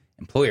the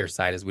employer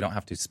side is we don't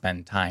have to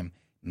spend time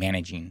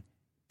managing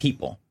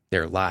people,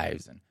 their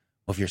lives. And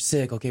well, if you're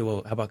sick, okay,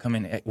 well, how about come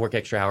in, work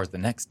extra hours the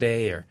next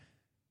day? Or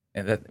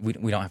that we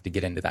don't have to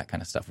get into that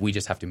kind of stuff. We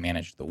just have to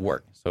manage the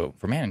work. So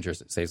for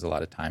managers, it saves a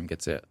lot of time,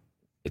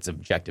 it's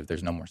objective.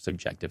 There's no more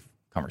subjective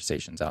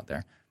conversations out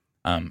there.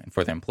 And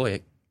for the employee,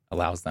 it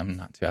allows them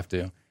not to have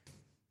to,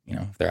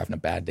 if they're having a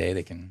bad day,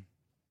 they can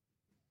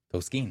go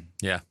skiing.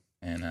 Yeah.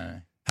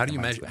 And How do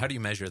you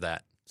measure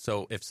that?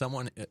 So if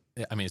someone,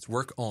 it's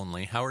work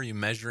only. How are you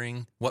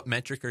measuring? What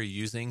metric are you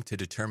using to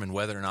determine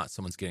whether or not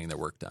someone's getting their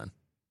work done?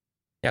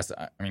 Yes,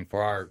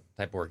 for our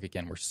type of work,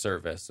 again, we're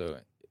service, so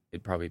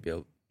it'd probably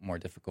be more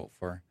difficult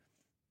for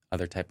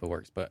other type of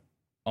works. But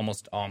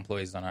almost all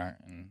employees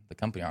in the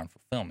company are on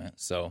fulfillment,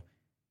 so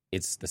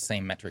it's the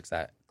same metrics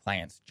that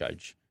clients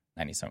judge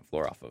 97th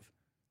Floor off of.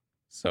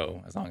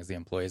 So as long as the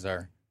employees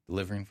are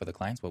delivering for the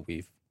clients what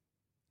we've,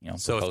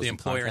 So if proposed the in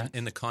employer contract.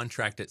 in the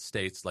contract it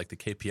states like the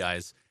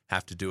KPIs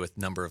have to do with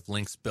number of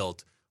links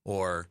built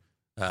or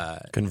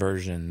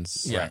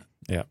Conversions. Yeah. Right.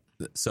 Yeah.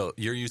 So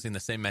you're using the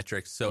same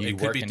metrics. So You it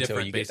could work be until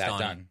different you get based that on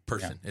done.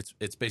 person.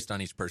 It's based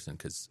on each person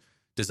because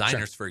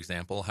designers, for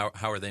example,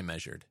 how are they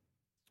measured?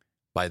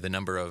 By the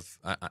number of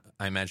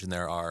I imagine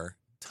there are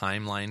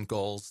timeline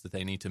goals that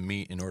they need to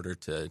meet in order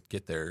to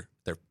get their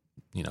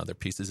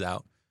pieces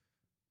out.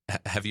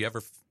 Have you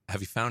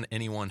found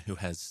anyone who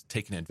has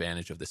taken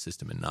advantage of the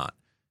system and not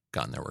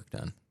gotten their work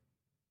done?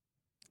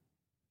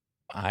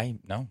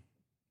 No.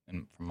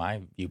 And from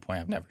my viewpoint,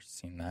 I've never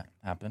seen that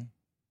happen,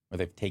 where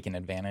they've taken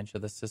advantage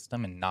of the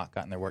system and not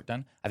gotten their work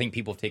done. I think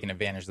people have taken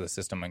advantage of the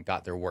system and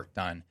got their work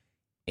done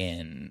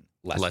in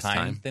less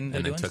time than they're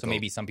and then doing. So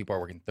maybe some people are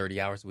working 30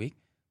 hours a week,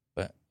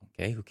 but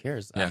okay, who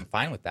cares? Yeah. I'm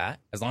fine with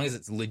that. As long as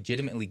it's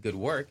legitimately good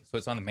work. So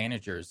it's on the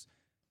manager's,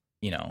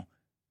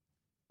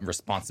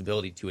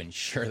 responsibility to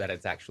ensure that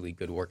it's actually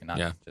good work and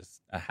not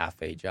just a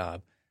half-a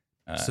job.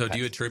 So do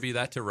you attribute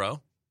that to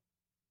Row?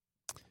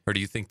 Or do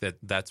you think that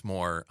that's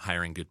more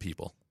hiring good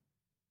people?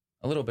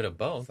 A little bit of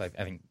both. I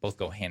think both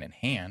go hand in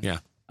hand. Yeah.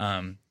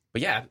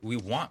 But yeah, we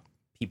want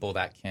people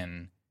that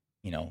can,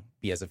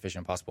 be as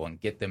efficient as possible and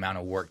get the amount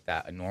of work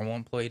that a normal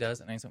employee does,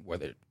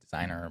 whether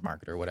designer or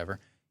marketer or whatever,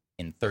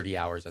 in 30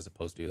 hours as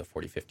opposed to the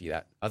 40, 50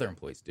 that other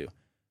employees do.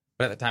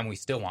 But at the time, we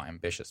still want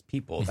ambitious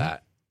people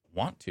that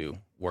want to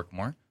work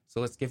more.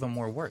 So let's give them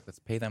more work. Let's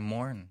pay them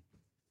more and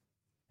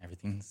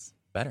everything's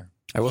better.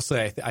 I will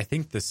say, I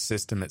think the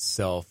system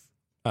itself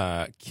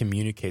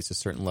communicates a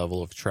certain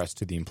level of trust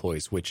to the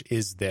employees, which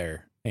is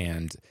there.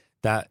 And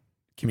that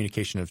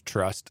communication of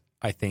trust,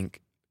 I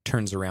think,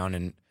 turns around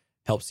and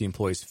helps the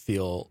employees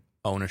feel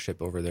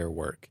ownership over their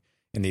work.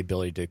 And the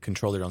ability to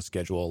control their own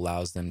schedule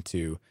allows them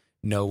to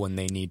know when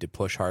they need to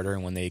push harder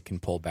and when they can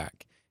pull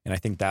back. And I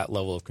think that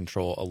level of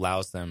control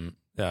allows them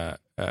the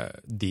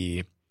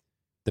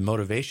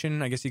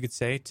motivation, I guess you could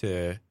say,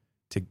 to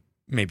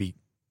maybe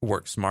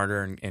work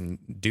smarter and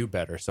do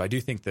better. So I do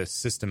think the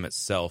system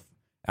itself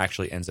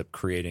actually ends up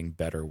creating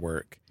better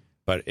work.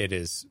 But it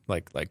is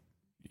like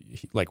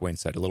Wayne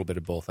said, a little bit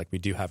of both. Like we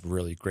do have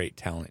really great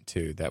talent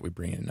too that we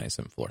bring in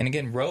 97th Floor. And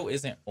again, Row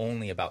isn't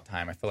only about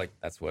time. I feel like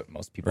that's what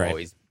most people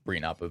always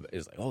bring up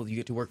is like, oh, you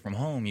get to work from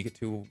home, you get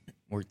to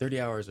work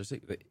 30 hours or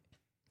 6.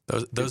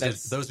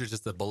 Those are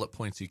just the bullet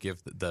points you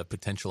give the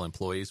potential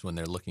employees when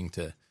they're looking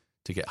to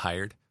get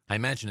hired. I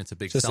imagine it's a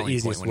big just the selling point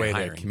easiest when way you're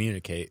to hiring.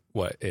 communicate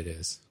what it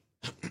is.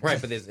 Right,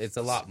 but it's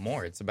a lot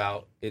more. It's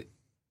about it.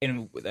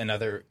 In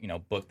another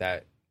book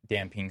that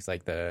Dan Pink's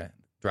like the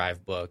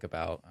Drive book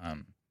about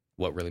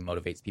what really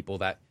motivates people.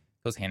 That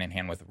goes hand in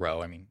hand with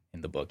Row. I mean,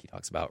 in the book he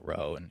talks about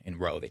Row, and in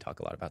Row they talk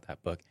a lot about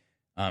that book.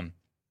 And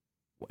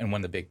one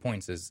of the big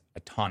points is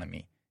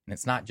autonomy. And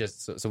it's not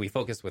just so we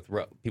focus with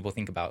Row. People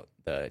think about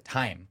the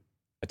time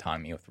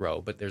autonomy with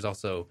Row, but there's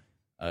also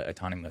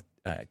autonomy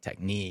with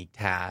technique,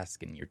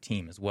 task, and your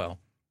team as well.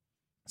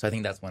 So I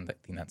think that's one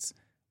thing that's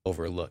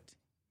overlooked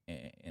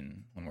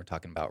in when we're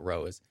talking about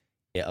Row is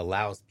it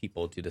allows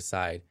people to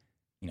decide,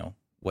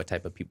 what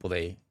type of people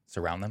they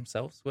surround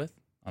themselves with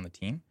on the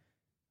team.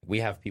 We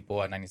have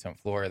people at 97th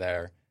Floor that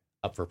are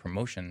up for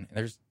promotion. And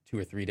there's 2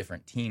 or 3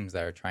 different teams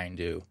that are trying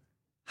to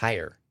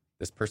hire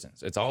this person.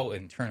 So it's all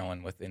internal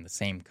and within the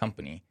same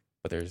company,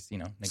 but there's,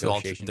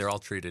 negotiations. So they're all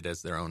treated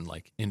as their own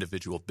like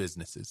individual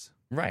businesses.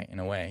 Right, in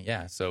a way,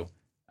 yeah. So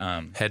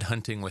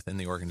headhunting within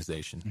the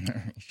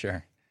organization.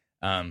 Sure.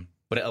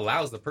 But it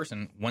allows the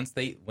person, once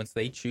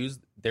they choose,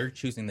 they're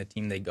choosing the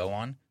team they go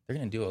on, they're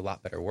going to do a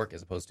lot better work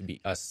as opposed to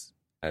be us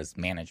as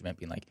management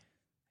being like,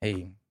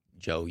 hey,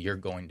 Joe, you're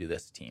going to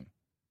this team.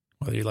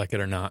 Whether you like it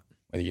or not.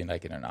 Whether you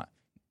like it or not.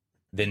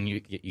 Then you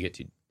get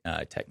to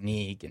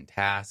technique and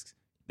tasks.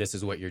 This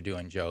is what you're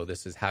doing, Joe.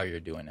 This is how you're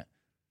doing it.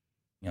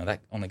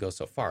 That only goes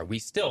so far. We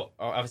still,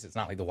 obviously, it's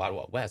not like the Wild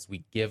Wild West.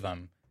 We give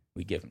them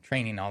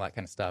training, all that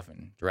kind of stuff,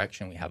 and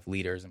direction. We have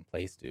leaders in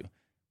place to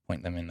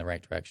point them in the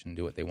right direction,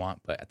 do what they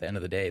want. But at the end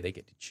of the day, they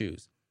get to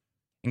choose.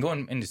 And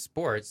going into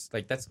sports,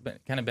 like that's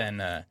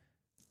been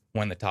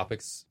one of the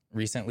topics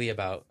recently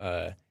about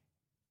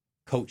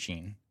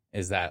coaching.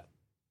 Is that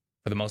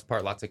for the most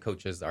part, lots of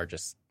coaches are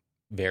just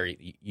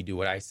you do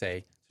what I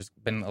say. There's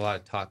been a lot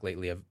of talk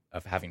lately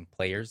of having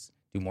players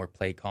do more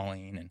play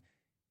calling and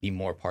be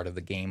more part of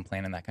the game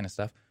plan and that kind of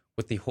stuff,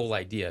 with the whole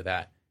idea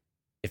that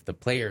if the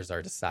players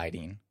are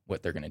deciding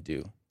what they're going to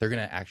do, they're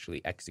going to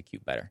actually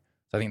execute better.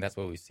 So I think that's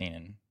what we've seen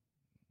in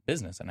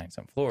business at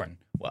 97th Floor, and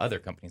what other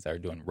companies that are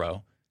doing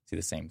Row see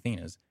the same thing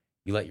is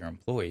you let your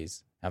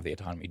employees have the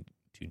autonomy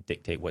to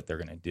dictate what they're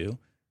going to do.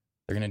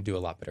 They're going to do a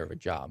lot better of a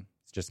job.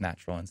 It's just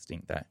natural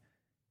instinct that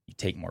you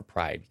take more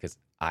pride because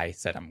I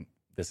said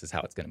this is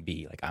how it's going to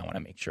be. Like I want to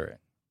make sure it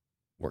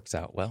works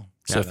out well.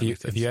 So if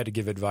you had to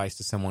give advice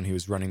to someone who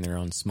was running their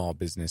own small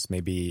business,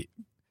 maybe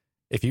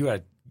if you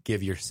had to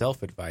give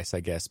yourself advice, I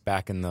guess,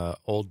 back in the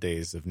old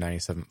days of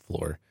 97th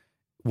Floor,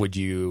 would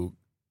you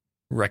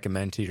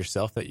recommend to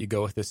yourself that you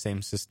go with the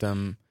same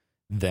system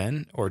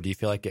then? Or do you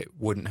feel like it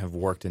wouldn't have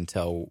worked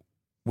until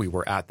we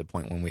were at the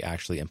point when we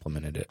actually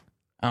implemented it?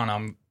 I don't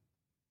know.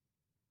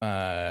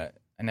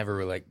 I never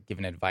really like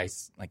giving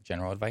advice, like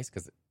general advice,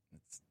 because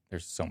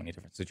there's so many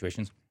different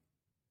situations.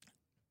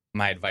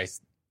 My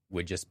advice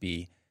would just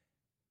be,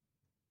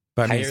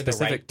 but I mean,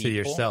 specific to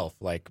yourself,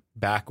 like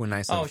back when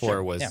 97th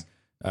Floor was,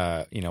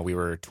 we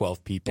were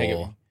 12 people.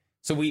 Yeah,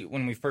 so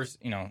when we first,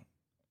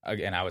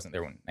 again, I wasn't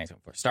there when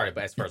 97th Floor started,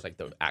 but as far as like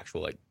the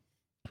actual, like,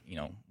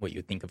 what you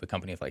would think of a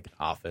company of like an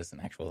office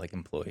and actual like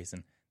employees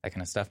and that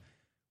kind of stuff,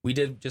 we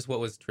did just what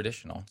was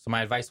traditional. So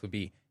my advice would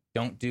be,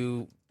 don't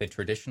do the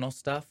traditional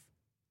stuff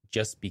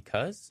just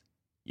because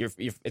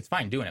it's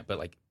fine doing it, but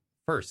like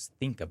first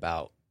think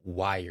about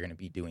why you're going to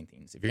be doing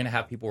things. If you're going to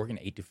have people working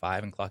 8 to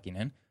 5 and clocking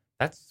in,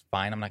 that's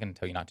fine. I'm not going to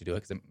tell you not to do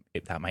it because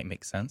that might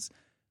make sense,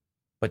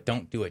 but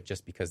don't do it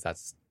just because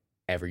that's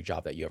every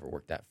job that you ever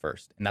worked at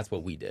first. And that's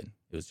what we did.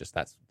 It was just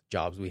that's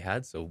jobs we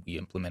had, so we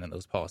implemented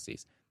those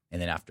policies.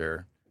 And then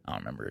after, I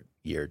don't remember,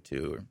 a year or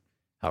 2 or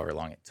however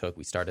long it took,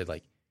 we started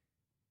like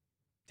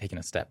taking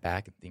a step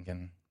back and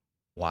thinking,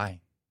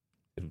 why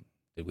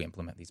did we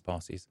implement these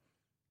policies?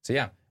 So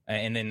yeah,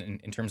 and then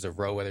in terms of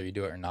Row, whether you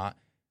do it or not,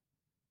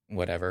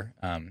 whatever,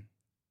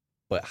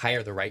 but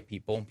hire the right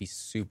people, be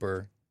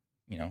super,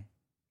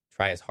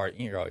 try as hard.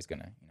 You're always going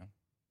to,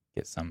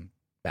 get some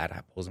bad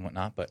apples and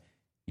whatnot, but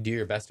you do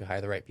your best to hire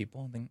the right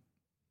people. Then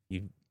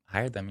you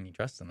hired them and you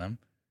trust in them,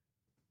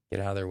 get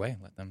out of their way,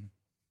 let them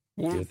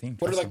do their thing.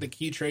 What are like the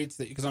key traits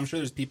because I'm sure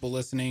there's people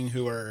listening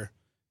who are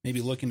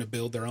maybe looking to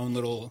build their own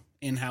little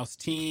in-house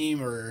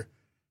team, or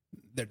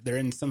they're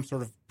in some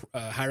sort of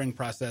hiring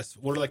process.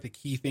 What are like the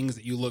key things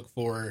that you look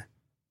for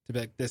to be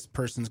like, this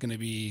person's going to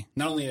be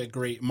not only a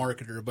great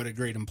marketer, but a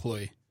great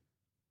employee?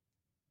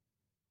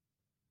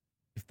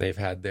 If they've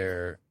had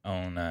their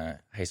own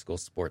high school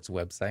sports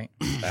website,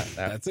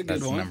 that's a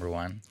good one. Number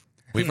one.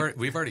 We've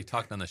already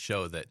talked on the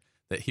show that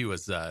he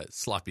was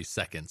sloppy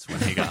seconds when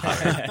he got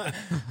hired.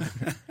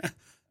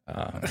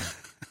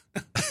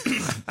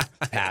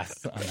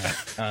 Pass on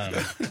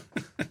that.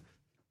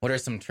 What are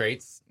some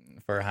traits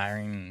for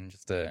hiring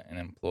just an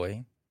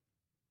employee?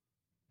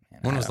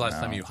 Man, when was the last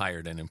time you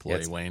hired an employee,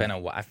 it's Wayne? Been a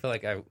while. I feel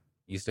like I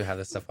used to have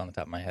this stuff on the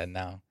top of my head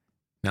now.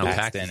 Now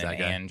Paxton and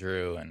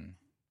Andrew and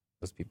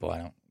those people, I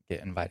don't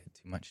get invited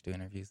too much to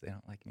interviews. They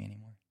don't like me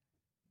anymore.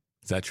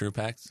 Is that true,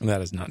 Pax?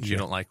 That is not true. You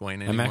don't like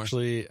Wayne anymore?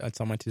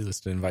 It's on my to-do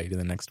list to invite you to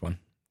the next one.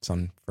 It's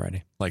on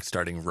Friday. Like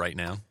starting right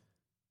now?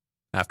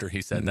 After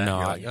he said that? No,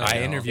 like,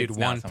 I interviewed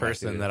one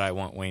person that I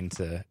want Wayne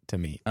to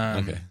meet.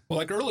 Okay. Well,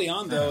 like early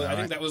on, though, I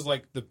think that was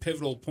like the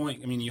pivotal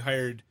point. I mean, you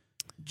hired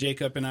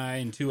Jacob and I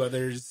and 2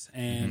 others,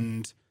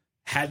 and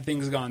had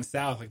things gone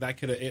south, like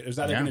that it was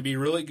either going to be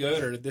really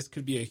good or this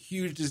could be a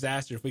huge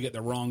disaster if we get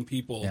the wrong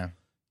people. Yeah.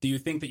 Do you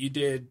think that you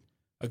did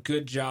a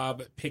good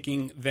job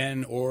picking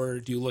then, or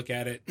do you look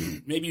at it,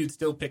 maybe you'd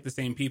still pick the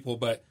same people,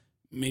 but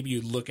maybe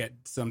you'd look at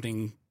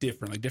something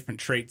different, like different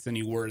traits than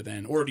you were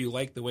then? Or do you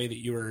like the way that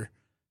you were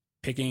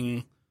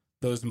picking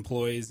those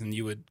employees and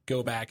you would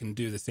go back and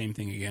do the same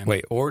thing again?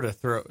 Wait, or to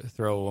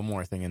throw one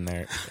more thing in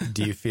there,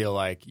 do you feel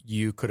like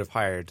you could have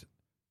hired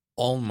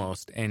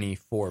almost any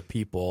 4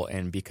 people,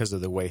 and because of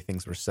the way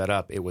things were set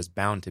up, it was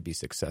bound to be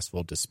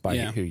successful despite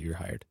who you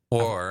hired?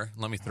 Or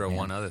let me throw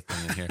one other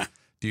thing in here.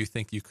 Do you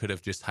think you could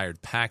have just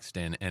hired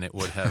Paxton and it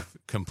would have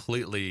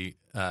completely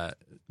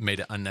made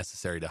it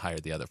unnecessary to hire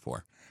the other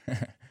 4?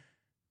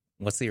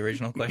 What's the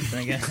original question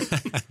again?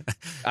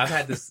 I've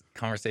had this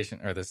conversation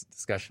or this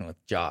discussion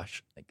with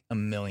Josh like a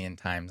million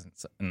times,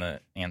 and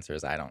the answer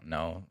is I don't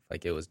know.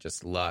 Like it was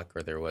just luck,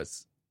 or there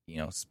was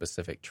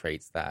specific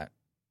traits that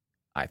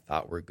I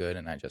thought were good,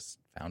 and I just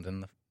found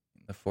in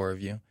the 4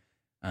 of you.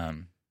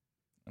 I'm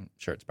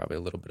sure it's probably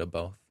a little bit of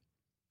both.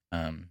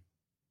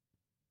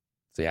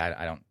 So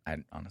yeah, I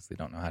honestly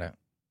don't know how to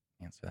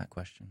answer that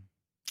question.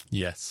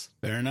 Yes,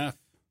 fair enough.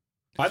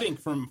 I think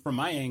from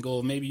my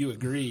angle, maybe you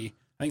agree.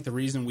 I think the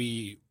reason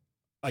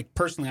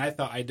personally, I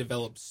thought I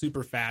developed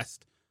super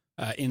fast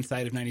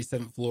inside of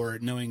 97th Floor,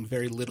 knowing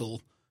very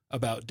little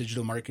about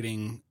digital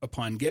marketing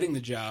upon getting the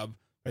job.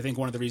 I think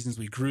one of the reasons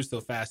we grew so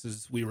fast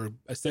is we were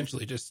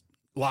essentially just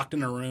locked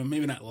in a room.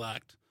 Maybe not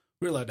locked.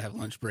 We were allowed to have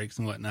lunch breaks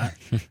and whatnot,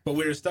 but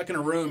we were stuck in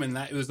a room, and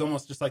that it was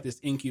almost just like this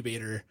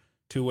incubator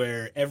to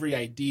where every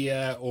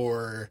idea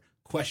or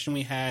question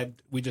we had,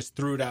 we just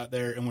threw it out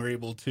there and we're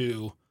able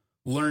to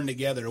learn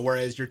together.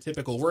 Whereas your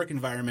typical work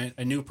environment,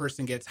 a new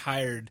person gets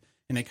hired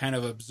and they kind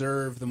of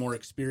observe the more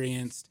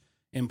experienced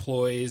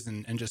employees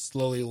and just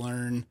slowly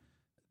learn.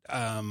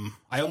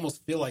 I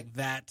almost feel like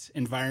that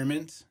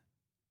environment,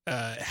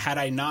 had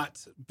I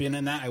not been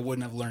in that, I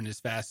wouldn't have learned as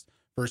fast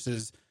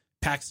versus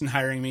Paxton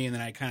hiring me and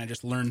then I kind of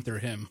just learned through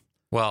him.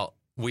 Well,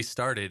 we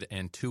started,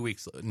 and 2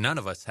 weeks, none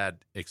of us had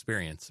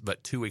experience,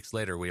 but 2 weeks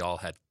later, we all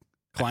had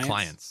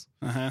clients.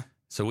 Uh-huh.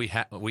 So we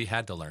had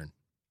to learn,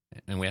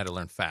 and we had to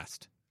learn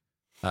fast.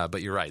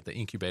 But you're right. The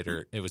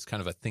incubator, it was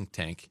kind of a think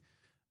tank.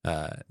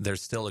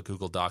 There's still a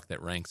Google Doc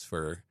that ranks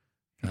for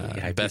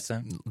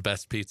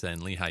best pizza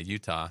in Lehi,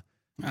 Utah.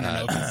 I don't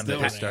know if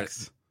it still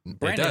ranks.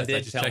 Brandon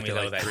did tell me,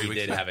 though, that he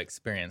did have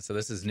experience. So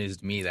this is news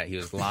to me that he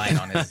was lying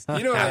on his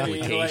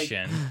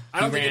application.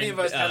 I don't think any of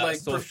us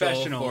had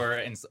professional for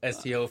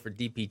SEO for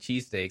DP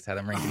cheesesteaks. Had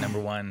him ranked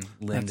number 1.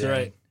 Linden. That's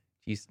right.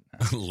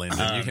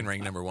 Linden, you can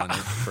rank number 1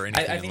 for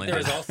anything. I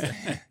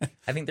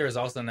think there was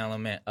also an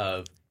element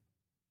of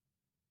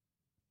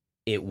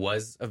it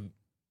was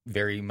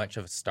very much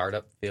of a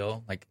startup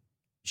feel. Like,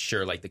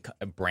 sure, like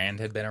the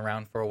brand had been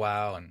around for a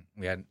while, and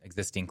we had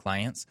existing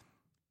clients.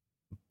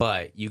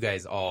 But you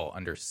guys all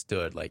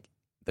understood, like,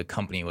 the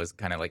company was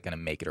kind of like going to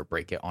make it or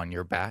break it on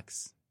your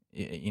backs.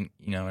 You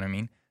know what I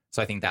mean? So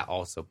I think that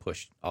also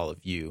pushed all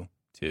of you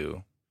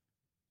to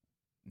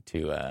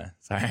sorry,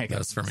 I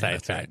got for me.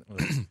 sidetracked.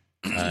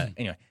 Right.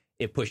 Anyway,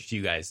 it pushed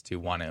you guys to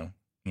want to,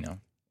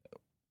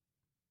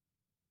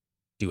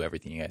 do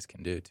everything you guys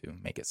can do to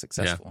make it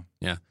successful.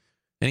 Yeah.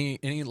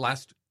 Any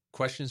last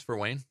questions for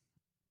Wayne?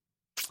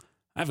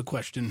 I have a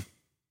question.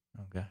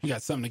 Oh, gosh. You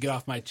got something to get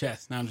off my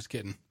chest. No, I'm just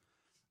kidding.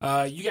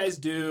 You guys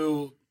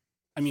do,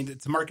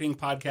 it's a marketing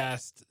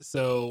podcast.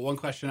 So one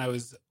question I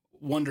was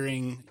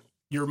wondering,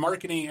 your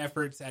marketing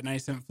efforts at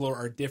 97th Floor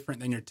are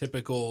different than your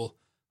typical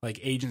like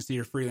agency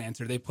or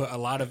freelancer. They put a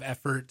lot of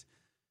effort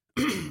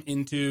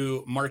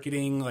into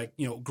marketing, like,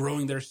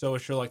 growing their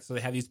social. Like, so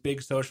they have these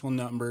big social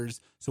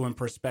numbers. So when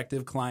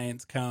prospective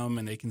clients come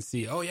and they can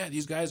see, oh yeah,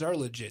 these guys are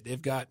legit.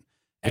 They've got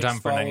X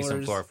followers. For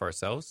 97th Floor for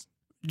ourselves?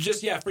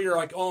 Just, for your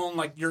own,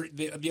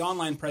 the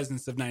online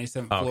presence of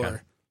 97th Floor. Okay.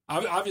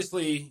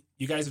 Obviously,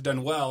 you guys have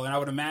done well, and I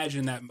would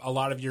imagine that a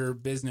lot of your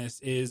business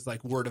is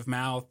like word of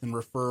mouth and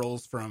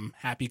referrals from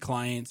happy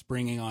clients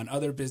bringing on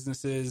other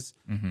businesses.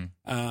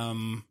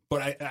 Mm-hmm.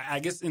 But I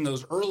guess in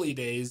those early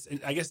days,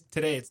 I guess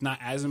today it's not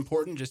as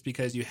important just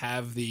because you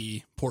have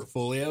the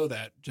portfolio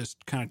that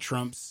just kind of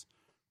trumps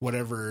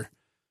whatever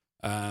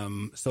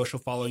social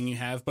following you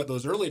have. But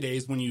those early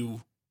days when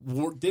you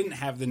didn't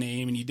have the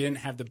name and you didn't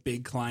have the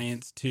big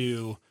clients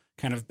to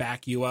kind of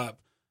back you up,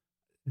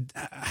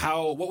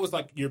 what was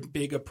like your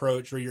big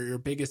approach or your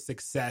biggest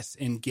success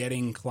in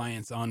getting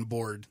clients on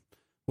board?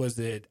 Was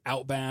it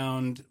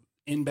outbound,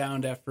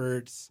 inbound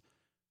efforts?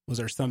 Was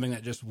there something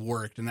that just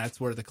worked and that's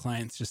where the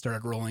clients just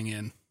started rolling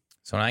in?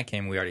 So when I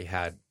came, we already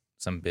had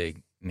some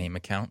big name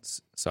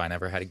accounts, so I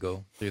never had to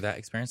go through that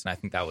experience. And I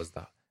think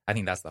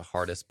that's the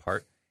hardest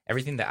part.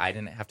 Everything that I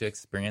didn't have to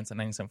experience at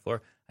 97th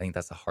Floor, I think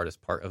that's the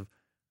hardest part of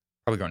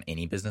probably growing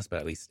any business, but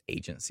at least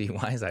agency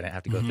wise, I didn't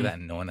have to go through that.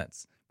 And no one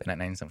that's been at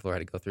 97th Floor had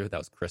to go through it. That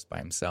was Chris by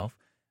himself.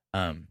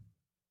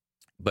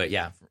 But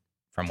yeah,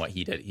 from what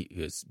he did,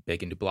 he was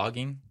big into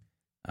blogging.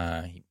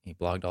 He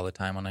blogged all the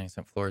time on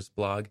 97th Floor's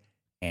blog,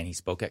 and he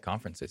spoke at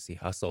conferences. He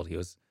hustled. He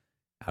was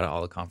out at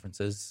all the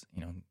conferences,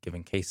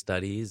 giving case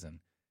studies and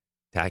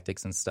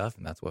tactics and stuff.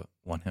 And that's what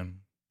won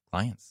him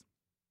clients.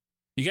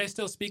 You guys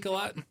still speak a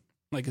lot?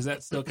 Like, is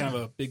that still kind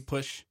of a big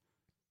push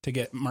to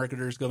get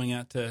marketers going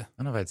out to? I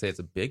don't know if I'd say it's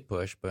a big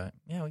push, but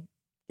yeah, we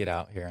get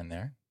out here and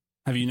there.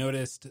 Have you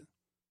noticed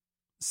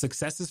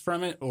successes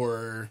from it,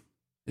 or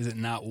is it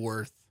not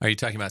worth? Are you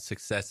talking about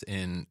success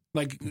in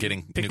Like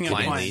getting picking new up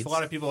clients? clients? A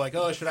lot of people are like,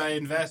 oh, should I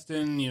invest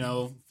in,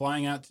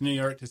 flying out to New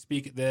York to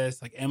speak at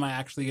this? Like, am I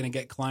actually going to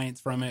get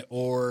clients from it,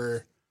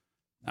 or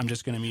I'm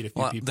just going to meet a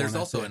few Well, people? there's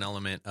and that's also it? an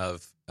element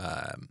of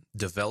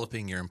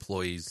developing your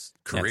employees'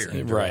 career, That's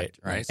indirect,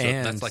 right? So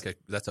And-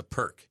 that's a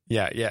perk.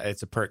 Yeah,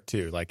 it's a perk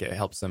too. Like it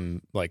helps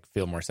them like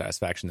feel more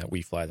satisfaction that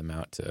we fly them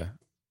out to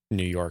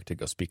New York to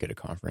go speak at a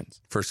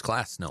conference. First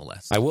class, no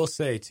less. I will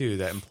say too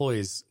that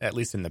employees, at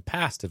least in the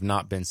past, have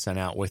not been sent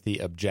out with the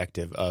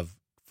objective of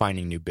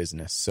finding new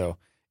business. So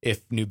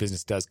if new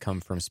business does come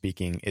from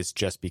speaking, it's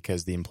just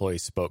because the employee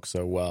spoke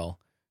so well,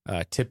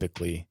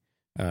 typically,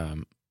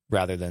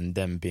 rather than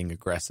them being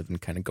aggressive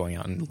and kind of going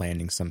out and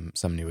landing some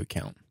new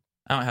account.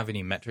 I don't have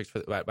any metrics for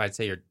that. I'd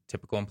say your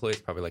typical employee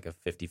is probably like a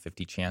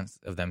 50-50 chance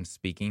of them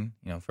speaking.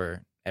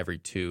 For every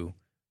 2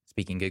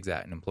 speaking gigs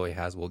that an employee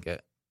has, we'll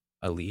get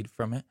a lead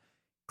from it.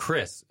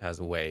 Chris has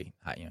a way,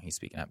 he's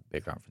speaking at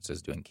big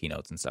conferences, doing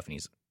keynotes and stuff, and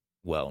he's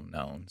well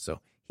known. So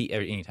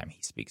anytime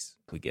he speaks,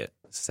 we get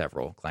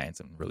several clients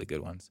and really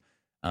good ones.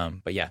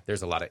 But yeah,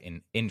 there's a lot of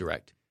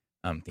indirect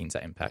things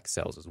that impact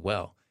sales as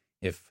well.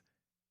 If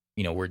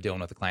we're dealing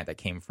with a client that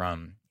came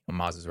from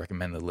Maz's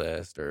recommended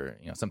list or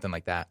something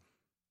like that,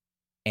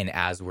 and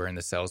as we're in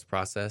the sales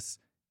process,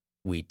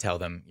 we tell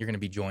them you're going to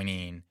be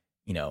joining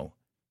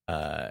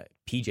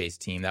PJ's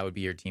team. That would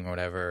be your team or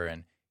whatever.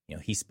 And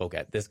he spoke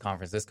at this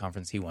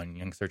conference. He won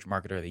Young Search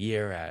Marketer of the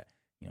Year at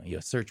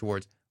US Search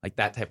Awards. Like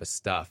that type of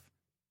stuff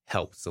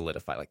helps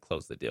solidify, like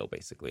close the deal,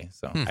 basically.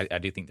 So I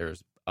do think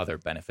there's other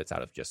benefits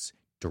out of just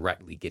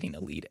directly getting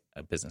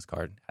a business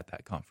card at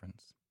that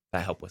conference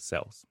that help with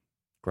sales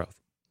growth.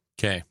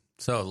 Okay.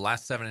 So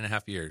last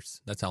 7.5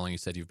 years. That's how long you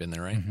said you've been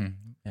there, right? Mm-hmm.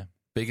 Yeah.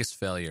 Biggest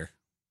failure.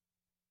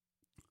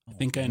 I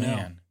think I know.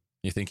 Man.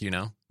 You think you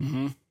know?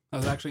 Mm-hmm. I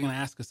was actually going to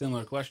ask a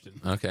similar question.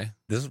 Okay.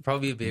 This would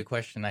probably be a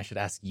question I should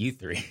ask you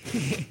three.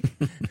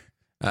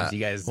 You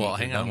guys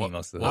hang on. know me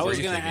most of what I those were was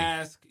you going to thinking?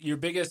 ask your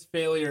biggest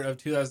failure of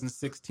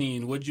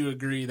 2016. Would you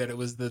agree that it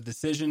was the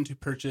decision to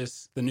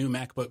purchase the new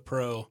MacBook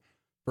Pro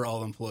for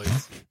all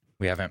employees?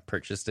 We haven't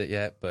purchased it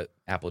yet, but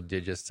Apple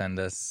did just send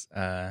us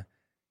the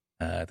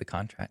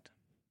contract.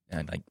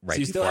 And right So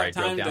you still before have I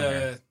drove time down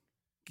there.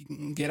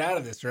 to get out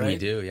of this, right? We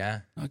do, yeah.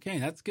 Okay,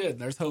 that's good.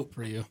 There's hope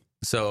for you.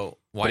 So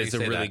why But do it's you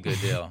a say really that? good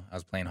deal. I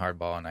was playing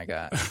hardball and I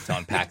got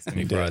telling Paxton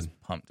You before I was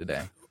did. pumped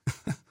today.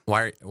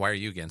 Why are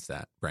you against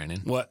that,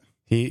 Brandon? What?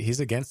 He's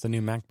against the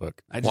new MacBook.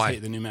 I just Why?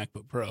 hate the new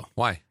MacBook Pro.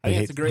 Why? I think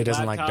He it's a great he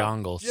doesn't laptop, like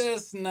dongles.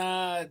 Just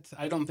not.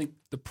 I don't think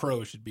the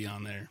Pro should be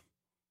on there.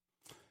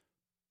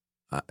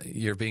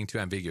 You're being too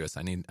ambiguous.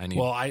 I need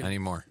Well, I need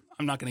more.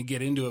 I'm not going to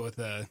get into it with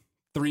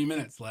 3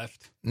 minutes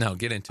left. No,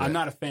 get into I'm it.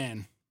 not a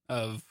fan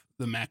of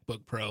the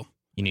MacBook Pro.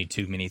 You need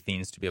too many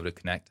things to be able to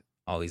connect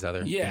all these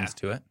other Yeah. things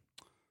to it.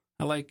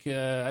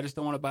 I just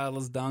don't want to buy all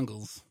those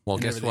dongles. Well,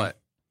 and guess everything. what?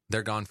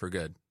 They're gone for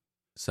good.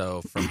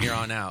 So from here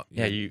on out,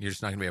 Yeah, you're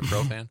just not going to be a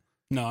Pro fan?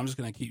 No, I'm just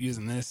going to keep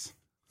using this.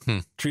 Hmm.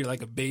 Treat it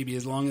like a baby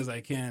as long as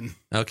I can.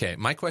 Okay,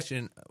 my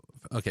question.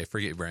 Okay,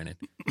 forget Brandon.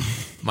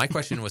 My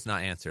question was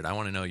not answered. I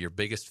want to know your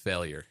biggest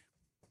failure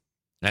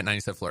at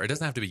 97 Floor. It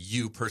doesn't have to be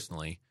you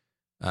personally,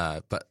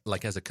 but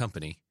like as a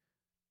company,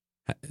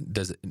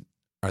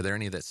 are there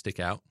any that stick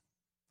out?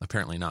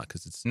 Apparently not,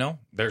 because it's No,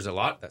 there's a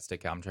lot that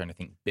stick out. I'm trying to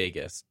think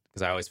biggest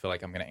because I always feel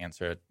like I'm going to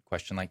answer a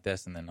question like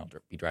this and then I'll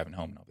be driving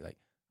home and I'll be like,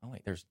 oh,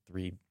 wait, there's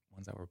 3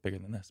 ones that were bigger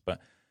than this. But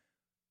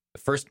the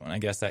first one, I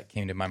guess, that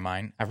came to my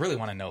mind, I really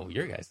want to know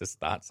your guys'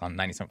 thoughts on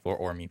 97th Floor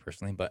or me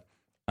personally, but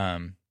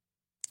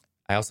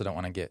I also don't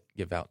want to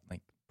give out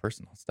like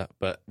personal stuff.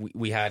 But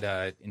we had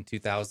in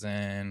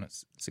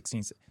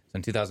 2016, so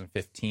in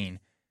 2015,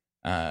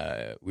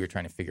 we were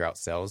trying to figure out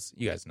sales.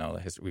 You guys know the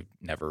history. We've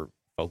never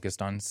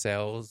focused on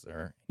sales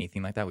or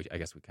anything like that. I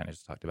guess we kind of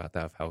just talked about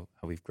that of how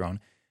we've grown.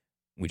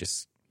 We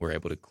just were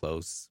able to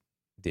close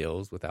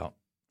deals without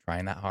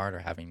trying that hard or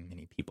having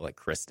many people. Like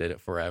Chris did it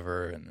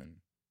forever, and then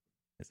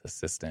his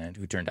assistant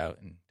who turned out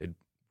and did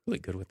really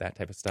good with that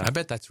type of stuff. I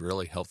bet that's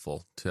really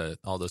helpful to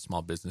all those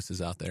small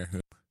businesses out there who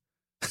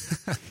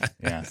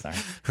Yeah, sorry.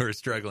 who are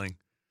struggling.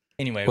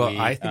 Anyway, Well,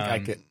 I think I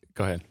could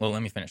go ahead. Well,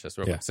 let me finish this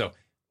real quick. So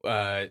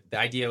the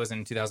idea was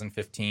in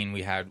 2015,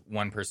 we had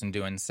one person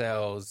doing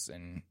sales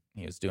and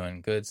he was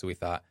doing good. So we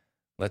thought,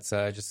 let's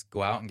just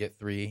go out and get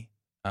 3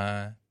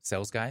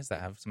 sales guys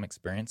that have some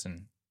experience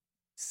in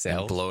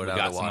sales. And blow it we out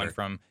got of the someone water.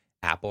 from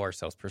Apple, our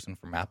salesperson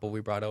from Apple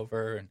we brought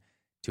over, and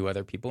 2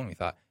 other people. And we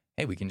thought,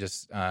 hey, we can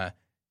just, have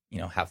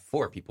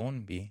 4 people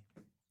and be,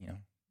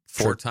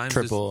 4 times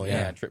triple,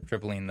 as,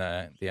 tripling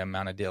the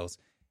amount of deals.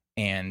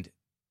 And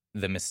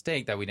the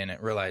mistake that we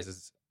didn't realize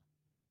is,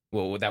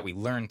 well, that we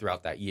learned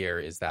throughout that year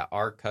is that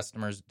our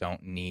customers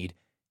don't need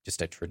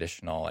just a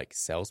traditional like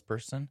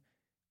salesperson.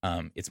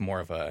 It's more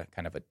of a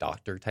kind of a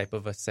doctor type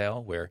of a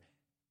sale where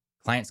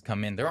clients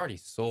come in, they're already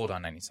sold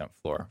on 97th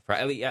floor. For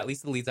at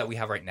least the leads that we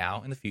have right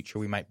now. In the future,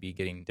 we might be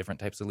getting different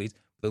types of leads.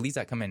 The leads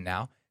that come in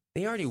now,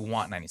 they already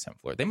want 97th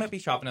floor. They might be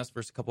shopping us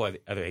versus a couple of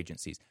other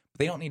agencies, but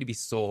they don't need to be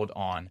sold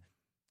on,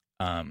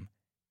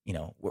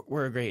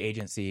 we're a great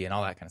agency and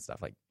all that kind of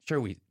stuff. Like, sure,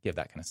 we give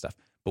that kind of stuff.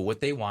 But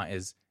what they want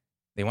is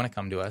they want to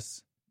come to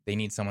us. They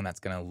need someone that's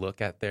going to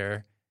look at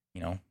their,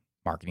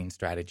 marketing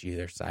strategy,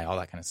 their site, all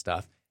that kind of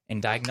stuff,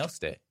 and diagnose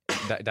it.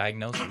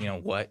 Diagnose,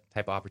 what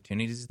type of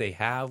opportunities they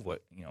have,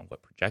 what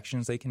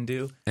projections they can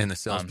do. And the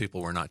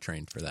salespeople were not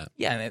trained for that.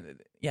 Yeah,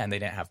 and they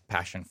didn't have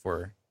passion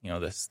for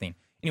this thing.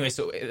 Anyway,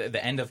 so at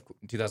the end of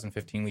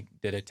 2015, we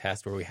did a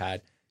test where we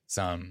had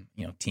some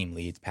team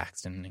leads,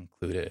 Paxton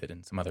included,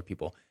 and some other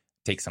people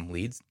take some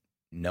leads.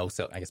 No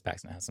sales. I guess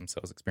Paxton has some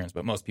sales experience,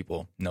 but most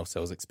people no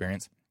sales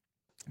experience.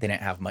 They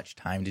didn't have much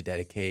time to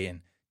dedicate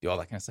and do all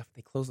that kind of stuff.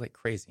 They close like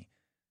crazy.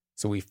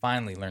 So we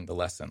finally learned the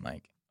lesson.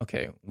 Like,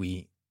 okay,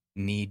 we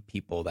need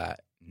people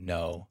that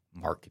know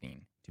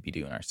marketing to be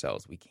doing our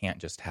sales. We can't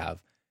just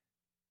have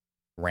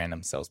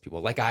random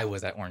salespeople. Like I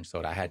was at Orange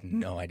Soda. I had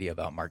no idea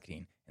about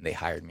marketing, and they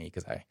hired me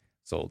because I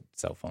sold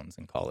cell phones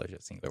in college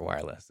at Singular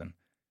Wireless, and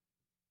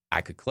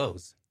I could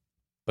close.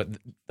 But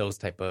those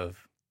type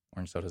of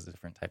Orange Soda is a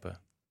different type of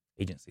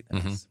agency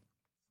than us.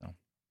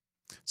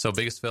 So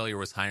biggest failure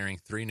was hiring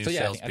 3 new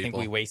salespeople. I think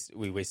we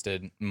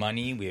wasted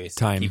money, we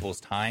wasted people's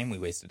time, we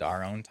wasted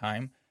our own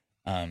time.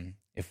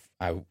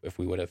 If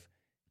we would have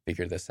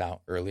figured this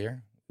out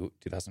earlier,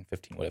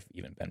 2015 would have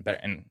even been better.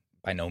 And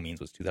by no means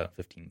was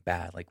 2015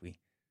 bad. Like, we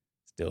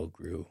still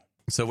grew.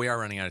 So we are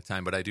running out of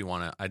time, but I do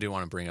want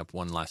to bring up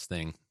one last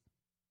thing,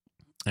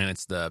 and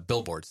it's the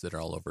billboards that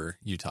are all over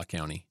Utah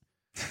County.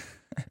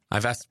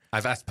 I've asked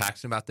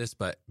Paxton about this,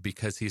 but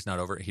because he's not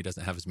over it, he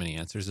doesn't have as many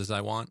answers as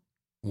I want.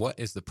 What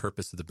is the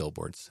purpose of the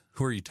billboards?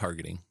 Who are you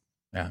targeting?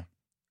 Yeah.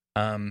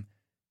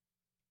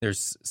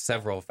 There's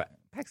several.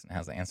 Paxton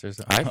has the answers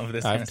of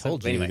this. I've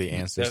told you the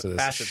answers to this.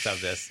 The facets of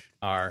this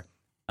are,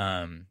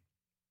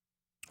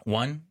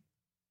 one,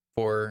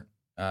 for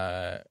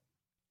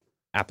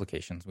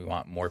applications. We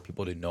want more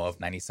people to know of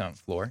 97th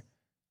floor.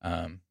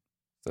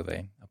 So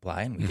they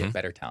apply and we get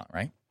better talent,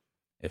 right?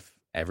 If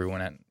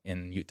everyone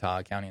in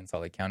Utah County and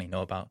Salt Lake County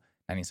know about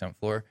 97th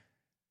floor,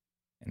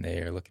 and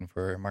they are looking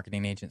for a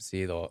marketing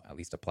agency, they'll at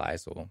least apply,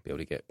 so we'll be able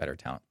to get better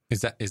talent.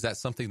 Is that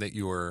something that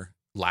you were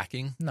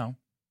lacking? No,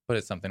 but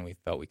it's something we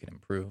felt we could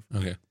improve.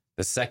 Okay.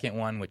 The second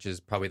one, which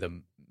is probably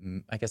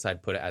I guess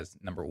I'd put it as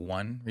number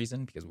one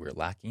reason because we were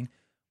lacking,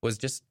 was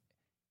just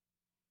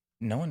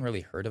no one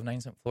really heard of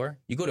 97th floor.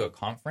 You go to a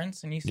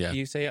conference and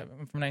you say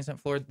I'm from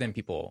 97th floor, then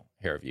people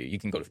hear of you. You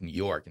can go to New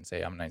York and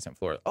say I'm 97th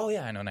floor. Oh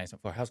yeah, I know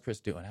 97th floor. How's Chris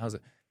doing? How's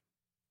it?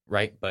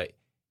 Right, but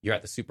you're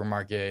at the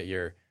supermarket.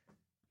 You're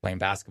playing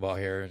basketball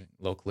here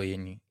locally,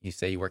 and you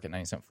say you work at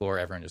 97th floor,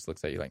 everyone just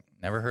looks at you like,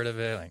 never heard of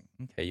it? Like,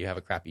 okay, you have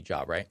a crappy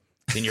job, right?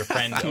 Then your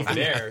friend over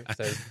there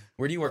says,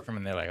 where do you work from?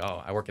 And they're like,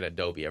 oh, I work at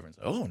Adobe. Everyone's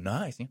like, oh,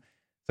 nice. So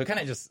it kind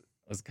of just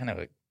was kind of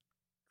a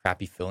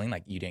crappy feeling,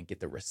 like you didn't get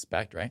the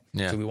respect, right?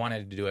 Yeah. So we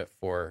wanted to do it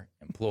for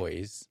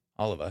employees,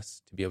 all of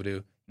us, to be able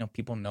to,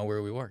 people know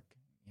where we work,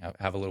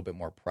 have a little bit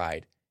more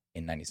pride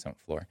in 97th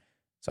floor.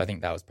 So I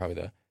think that was probably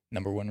the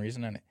number one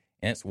reason, and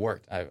it's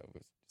worked. I was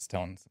just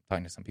talking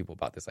to some people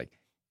about this, like,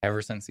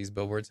 ever since these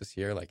billboards this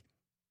year, like,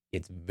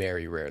 it's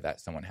very rare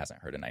that someone hasn't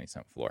heard of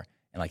 97th floor.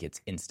 And, like,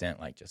 it's instant,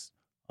 like, just,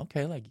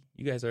 okay, like,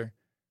 you guys are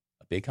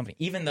a big company.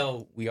 Even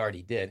though we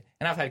already did.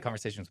 And I've had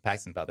conversations with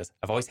Paxton about this.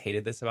 I've always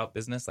hated this about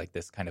business, like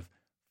this kind of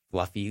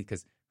fluffy,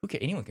 because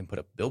anyone can put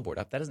a billboard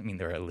up. That doesn't mean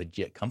they're a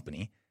legit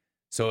company.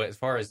 So as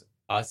far as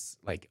us,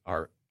 like,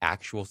 our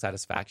actual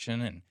satisfaction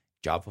and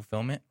job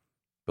fulfillment,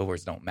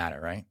 billboards don't matter,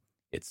 right?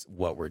 It's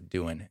what we're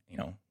doing,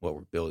 what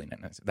we're building.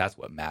 And that's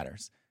what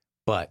matters.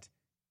 But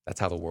that's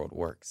how the world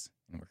works,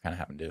 and we're kind of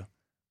having to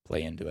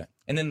play into it.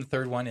 And then the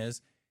third one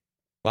is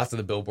lots of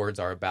the billboards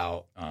are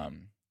about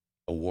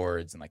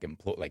awards and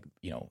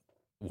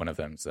one of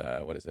them's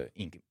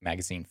Inc.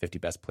 magazine 50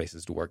 best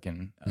places to work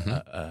in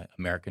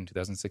America in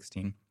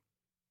 2016.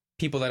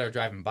 People that are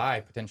driving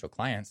by, potential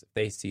clients, if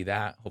they see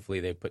that,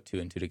 hopefully they put 2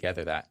 and 2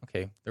 together that,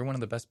 okay, they're one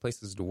of the best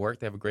places to work.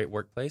 They have a great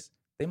workplace.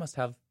 They must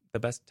have the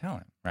best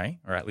talent, right?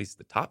 Or at least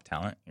the top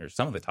talent, or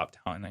some of the top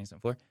talent in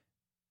 97th floor.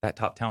 That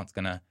top talent's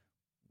going to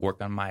work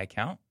on my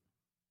account.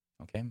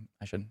 Okay,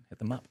 I should hit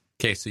them up.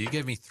 Okay, so you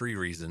gave me 3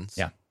 reasons.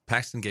 Yeah.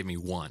 Paxton gave me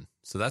 1.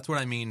 So that's what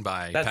I mean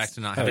by that's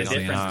Paxton not the having all the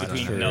difference answers.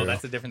 between, no,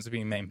 that's the difference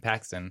between me and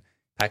Paxton.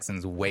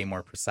 Paxton's way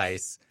more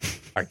precise,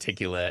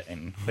 articulate,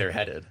 and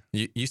clear-headed.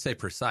 You say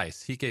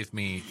precise. He gave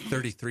me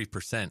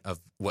 33% of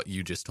what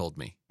you just told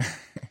me.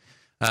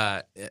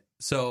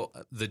 So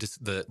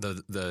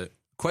the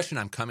question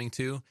I'm coming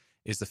to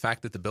is the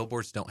fact that the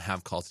billboards don't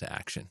have calls to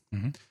action.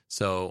 Mm-hmm.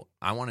 So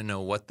I want to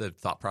know what the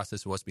thought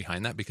process was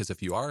behind that, because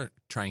if you are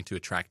trying to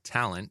attract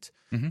talent,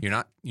 you're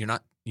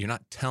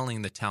not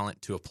telling the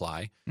talent to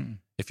apply. Mm-mm.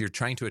 If you're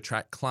trying to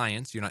attract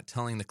clients, you're not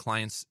telling the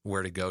clients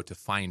where to go to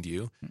find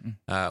you.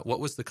 What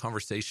was the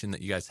conversation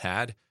that you guys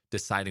had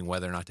deciding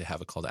whether or not to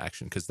have a call to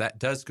action? Because that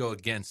does go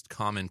against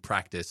common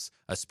practice,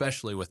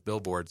 especially with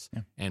billboards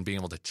and being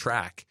able to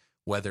track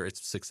whether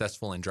it's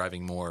successful in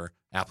driving more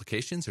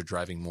applications or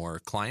driving more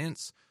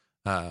clients.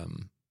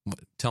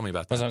 Tell me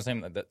about that. That's what I'm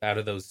saying. That out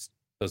of those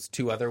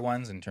two other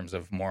ones, in terms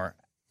of more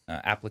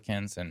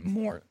applicants and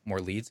more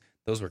leads,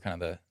 those were kind of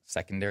the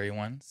secondary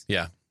ones.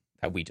 Yeah.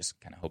 That we just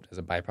kind of hoped as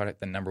a byproduct.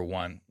 The number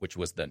one, which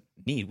was the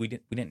need, we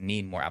didn't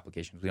need more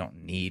applications. We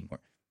don't need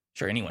more.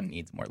 Sure, anyone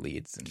needs more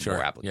leads and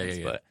more applicants,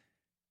 but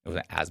it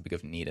wasn't as big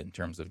of a need in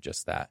terms of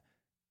just that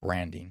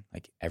branding,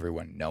 like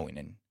everyone knowing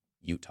in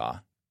Utah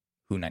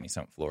who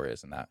 97th Floor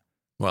is, and that.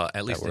 Well,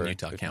 at least in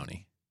Utah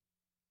County.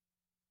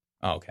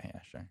 Oh, okay, yeah,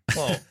 sure.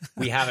 Well,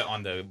 we have it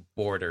on the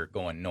border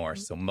going north,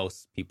 so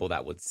most people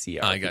that would see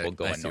our people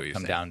going north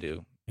come down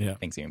to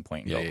Thanksgiving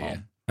Point and go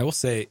home. I will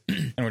say,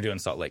 and we're doing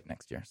Salt Lake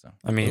next year. So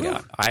I mean,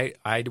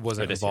 I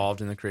wasn't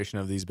involved in the creation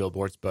of these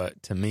billboards,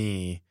 but to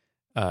me,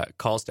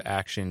 calls to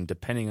action,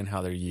 depending on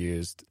how they're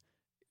used.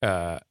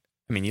 I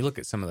mean, you look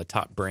at some of the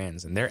top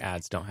brands, and their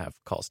ads don't have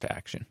calls to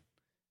action.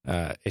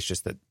 It's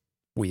just that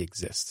we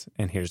exist,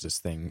 and here's this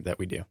thing that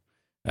we do.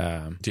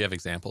 Do you have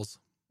examples?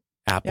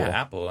 Apple. Yeah,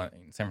 Apple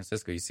in San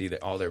Francisco, you see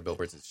that all their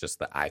billboards, it's just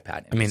the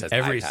iPad. I mean,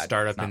 every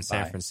startup in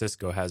San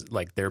Francisco has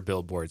like their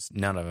billboards.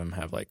 None of them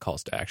have like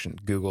calls to action.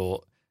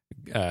 Google,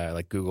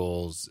 like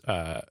Google's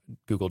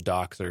Google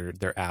Docs or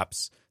their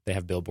apps, they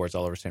have billboards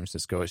all over San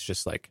Francisco. It's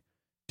just like,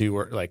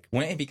 wouldn't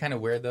it be kind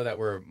of weird though that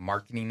we're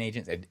marketing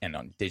agents and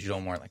on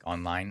digital, more like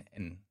online,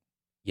 and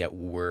yet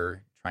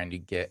we're trying to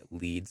get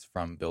leads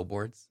from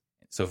billboards?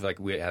 So if like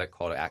we had a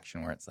call to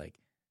action where it's like,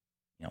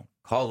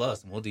 call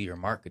us and we'll do your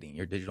marketing,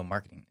 your digital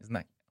marketing. Isn't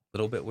that a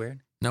little bit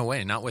weird? No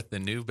way. Not with the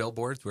new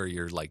billboards where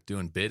you're like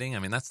doing bidding. I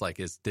mean, that's like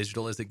as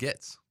digital as it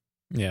gets.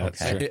 Yeah.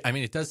 Okay. I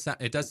mean, it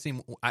does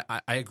seem,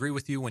 I agree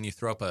with you when you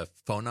throw up a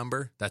phone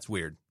number. That's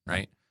weird,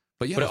 right?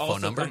 But you have a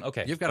phone number.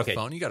 You've got a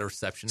phone. You got a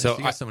receptionist. So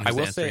you got someone who's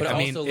answering. But I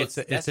mean, also it's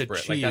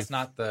desperate. Like that's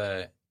not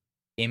the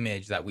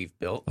image that we've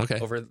built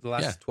over the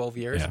last 12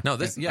 years. No,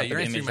 you're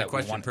answering my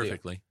question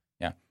perfectly.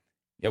 Yeah,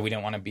 we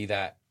didn't want to be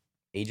that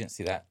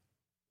agency that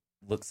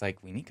looks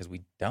like we need, because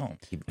we don't.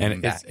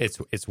 And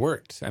it's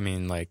worked. I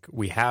mean, like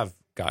we have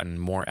gotten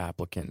more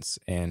applicants,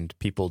 and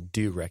people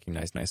do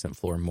recognize 97th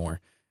Floor more.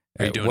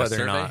 Are you doing a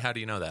survey? How do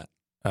you know that?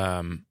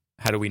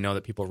 How do we know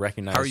that people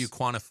recognize? How are you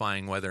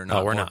quantifying whether or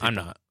not? Oh, we're not. I'm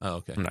not. Oh,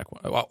 okay. I'm not.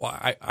 Well,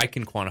 I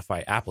can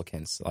quantify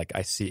applicants. Like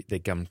I see they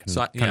come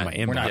to my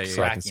inbox,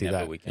 so I can see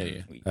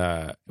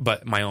that.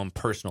 But my own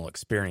personal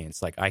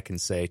experience, like I can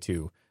say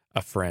to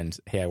a friend,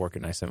 "Hey, I work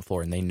at 97th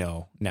Floor," and they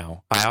know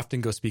now. I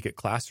often go speak at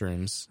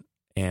classrooms.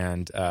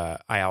 And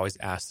I always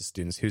ask the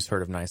students, who's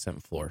heard of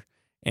 97th Floor?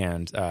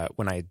 And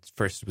when I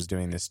first was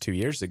doing this 2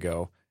 years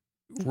ago,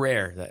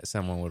 rare that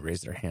someone would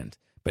raise their hand.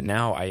 But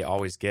now I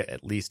always get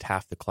at least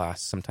half the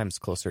class, sometimes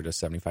closer to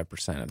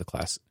 75% of the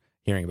class,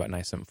 hearing about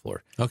 97th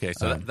Floor. Okay,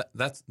 so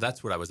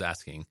that's what I was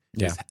asking.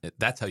 Yeah,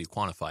 that's how you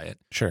quantify it.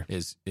 Sure,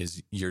 is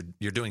you're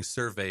doing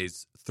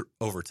surveys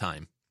over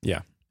time.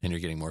 Yeah, and you're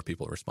getting more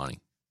people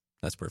responding.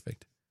 That's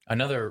perfect.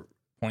 Another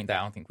point that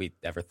I don't think we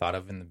ever thought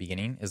of in the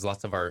beginning is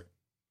lots of our.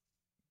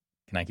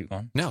 Can I keep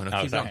going? No,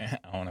 keep going. I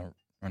don't want to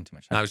run too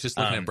much time. I was just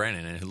looking at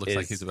Brandon, and it looks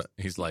like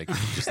he's like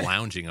just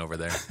lounging over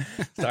there.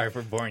 Sorry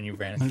for boring you,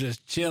 Brandon. I'm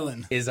just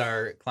chilling. Is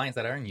our clients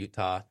that are in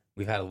Utah,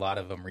 we've had a lot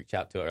of them reach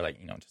out to, or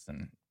like, just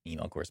an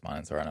email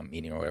correspondence or on a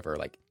meeting or whatever,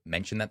 like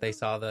mention that they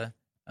saw the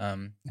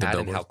ad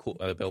and how cool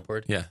the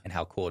billboard, and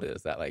how cool it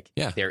is that like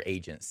their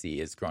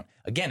agency is growing.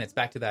 Again, it's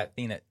back to that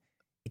thing that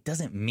it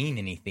doesn't mean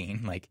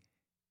anything, like,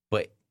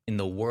 but in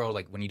the world,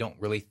 like when you don't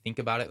really think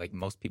about it, like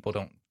most people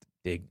don't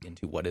dig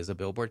into what is a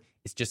billboard.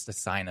 It's just a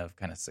sign of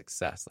kind of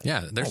success.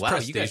 Like, there's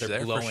prestige you guys are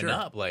there blowing for sure.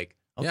 up. Like,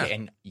 okay,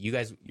 and you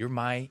guys, you're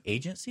my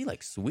agency.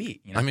 Like,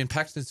 sweet. I mean,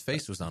 Paxton's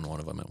face was on one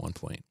of them at one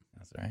point.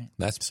 That's right.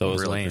 That's so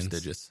really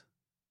prestigious.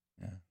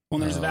 Yeah. Well,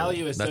 there's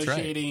value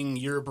associating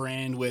your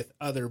brand with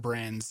other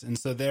brands, and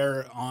so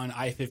they're on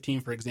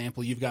I-15, for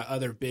example. You've got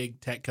other big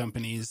tech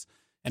companies,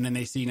 and then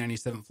they see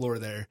 97th Floor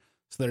there.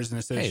 So there's an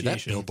association. Hey,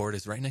 that billboard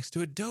is right next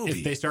to Adobe.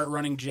 If they start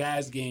running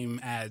Jazz game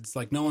ads,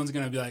 like no one's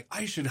going to be like,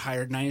 I should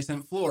hire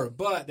 97th Floor,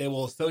 but they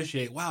will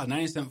associate, wow,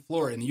 97th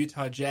Floor and the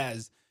Utah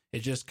Jazz. It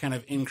just kind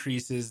of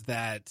increases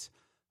that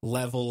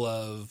level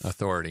of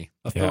authority.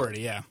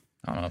 Yeah.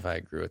 I don't know if I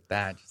agree with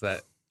that. Just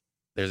that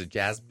there's a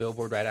Jazz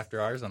billboard right after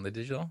ours on the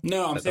digital.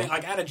 No, I'm saying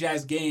like at a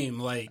Jazz game,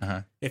 like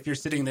if you're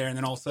sitting there and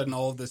then all of a sudden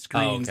all of the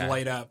screens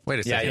light up. Wait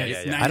a second.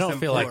 Yeah. I don't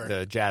feel like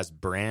the Jazz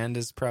brand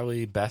is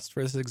probably best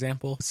for this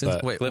example.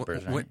 Wait,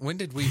 Clippers, right? when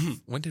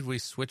did we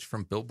switch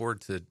from billboard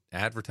to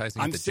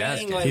advertising at the Jazz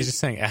game? He's just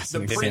saying as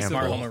an example.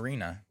 Smart Home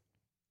Arena.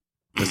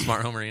 The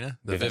Smart Home Arena?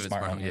 The Vivint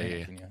Smart Home.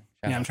 Yeah.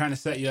 Yeah, I'm trying to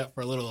set you up for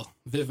a little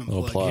Vivint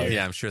plug here.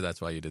 Yeah, I'm sure that's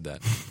why you did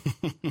that.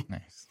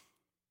 Nice.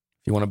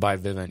 If you want to buy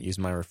Vivint, use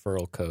my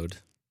referral code.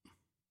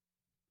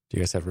 Do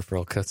you guys have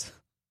referral codes?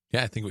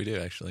 Yeah, I think we do,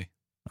 actually.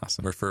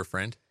 Awesome. Refer a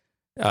friend.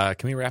 Can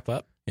we wrap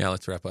up? Yeah,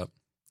 let's wrap up.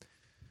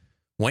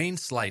 Wayne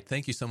Slight,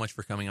 thank you so much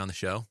for coming on the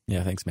show.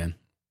 Yeah, thanks, man.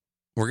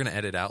 We're going to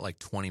edit out like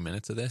 20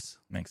 minutes of this.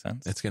 Makes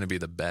sense. It's going to be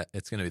the best.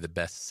 It's going to be the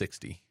best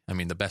 60. I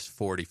mean, the best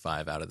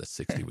 45 out of the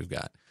 60 we've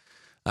got.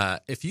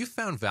 If you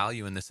found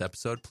value in this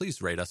episode,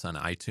 please rate us on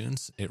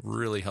iTunes. It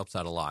really helps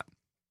out a lot.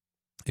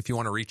 If you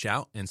want to reach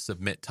out and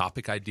submit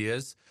topic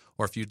ideas,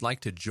 or if you'd like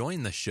to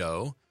join the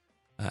show,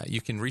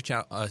 you can reach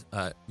out.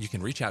 You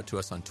can reach out to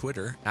us on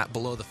Twitter at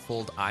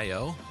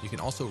BelowTheFold.io. You can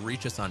also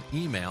reach us on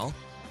email,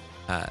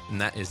 and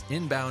that is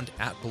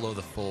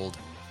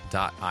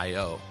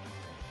inbound@BelowTheFold.io.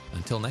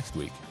 Until next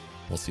week,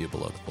 we'll see you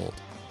below the fold.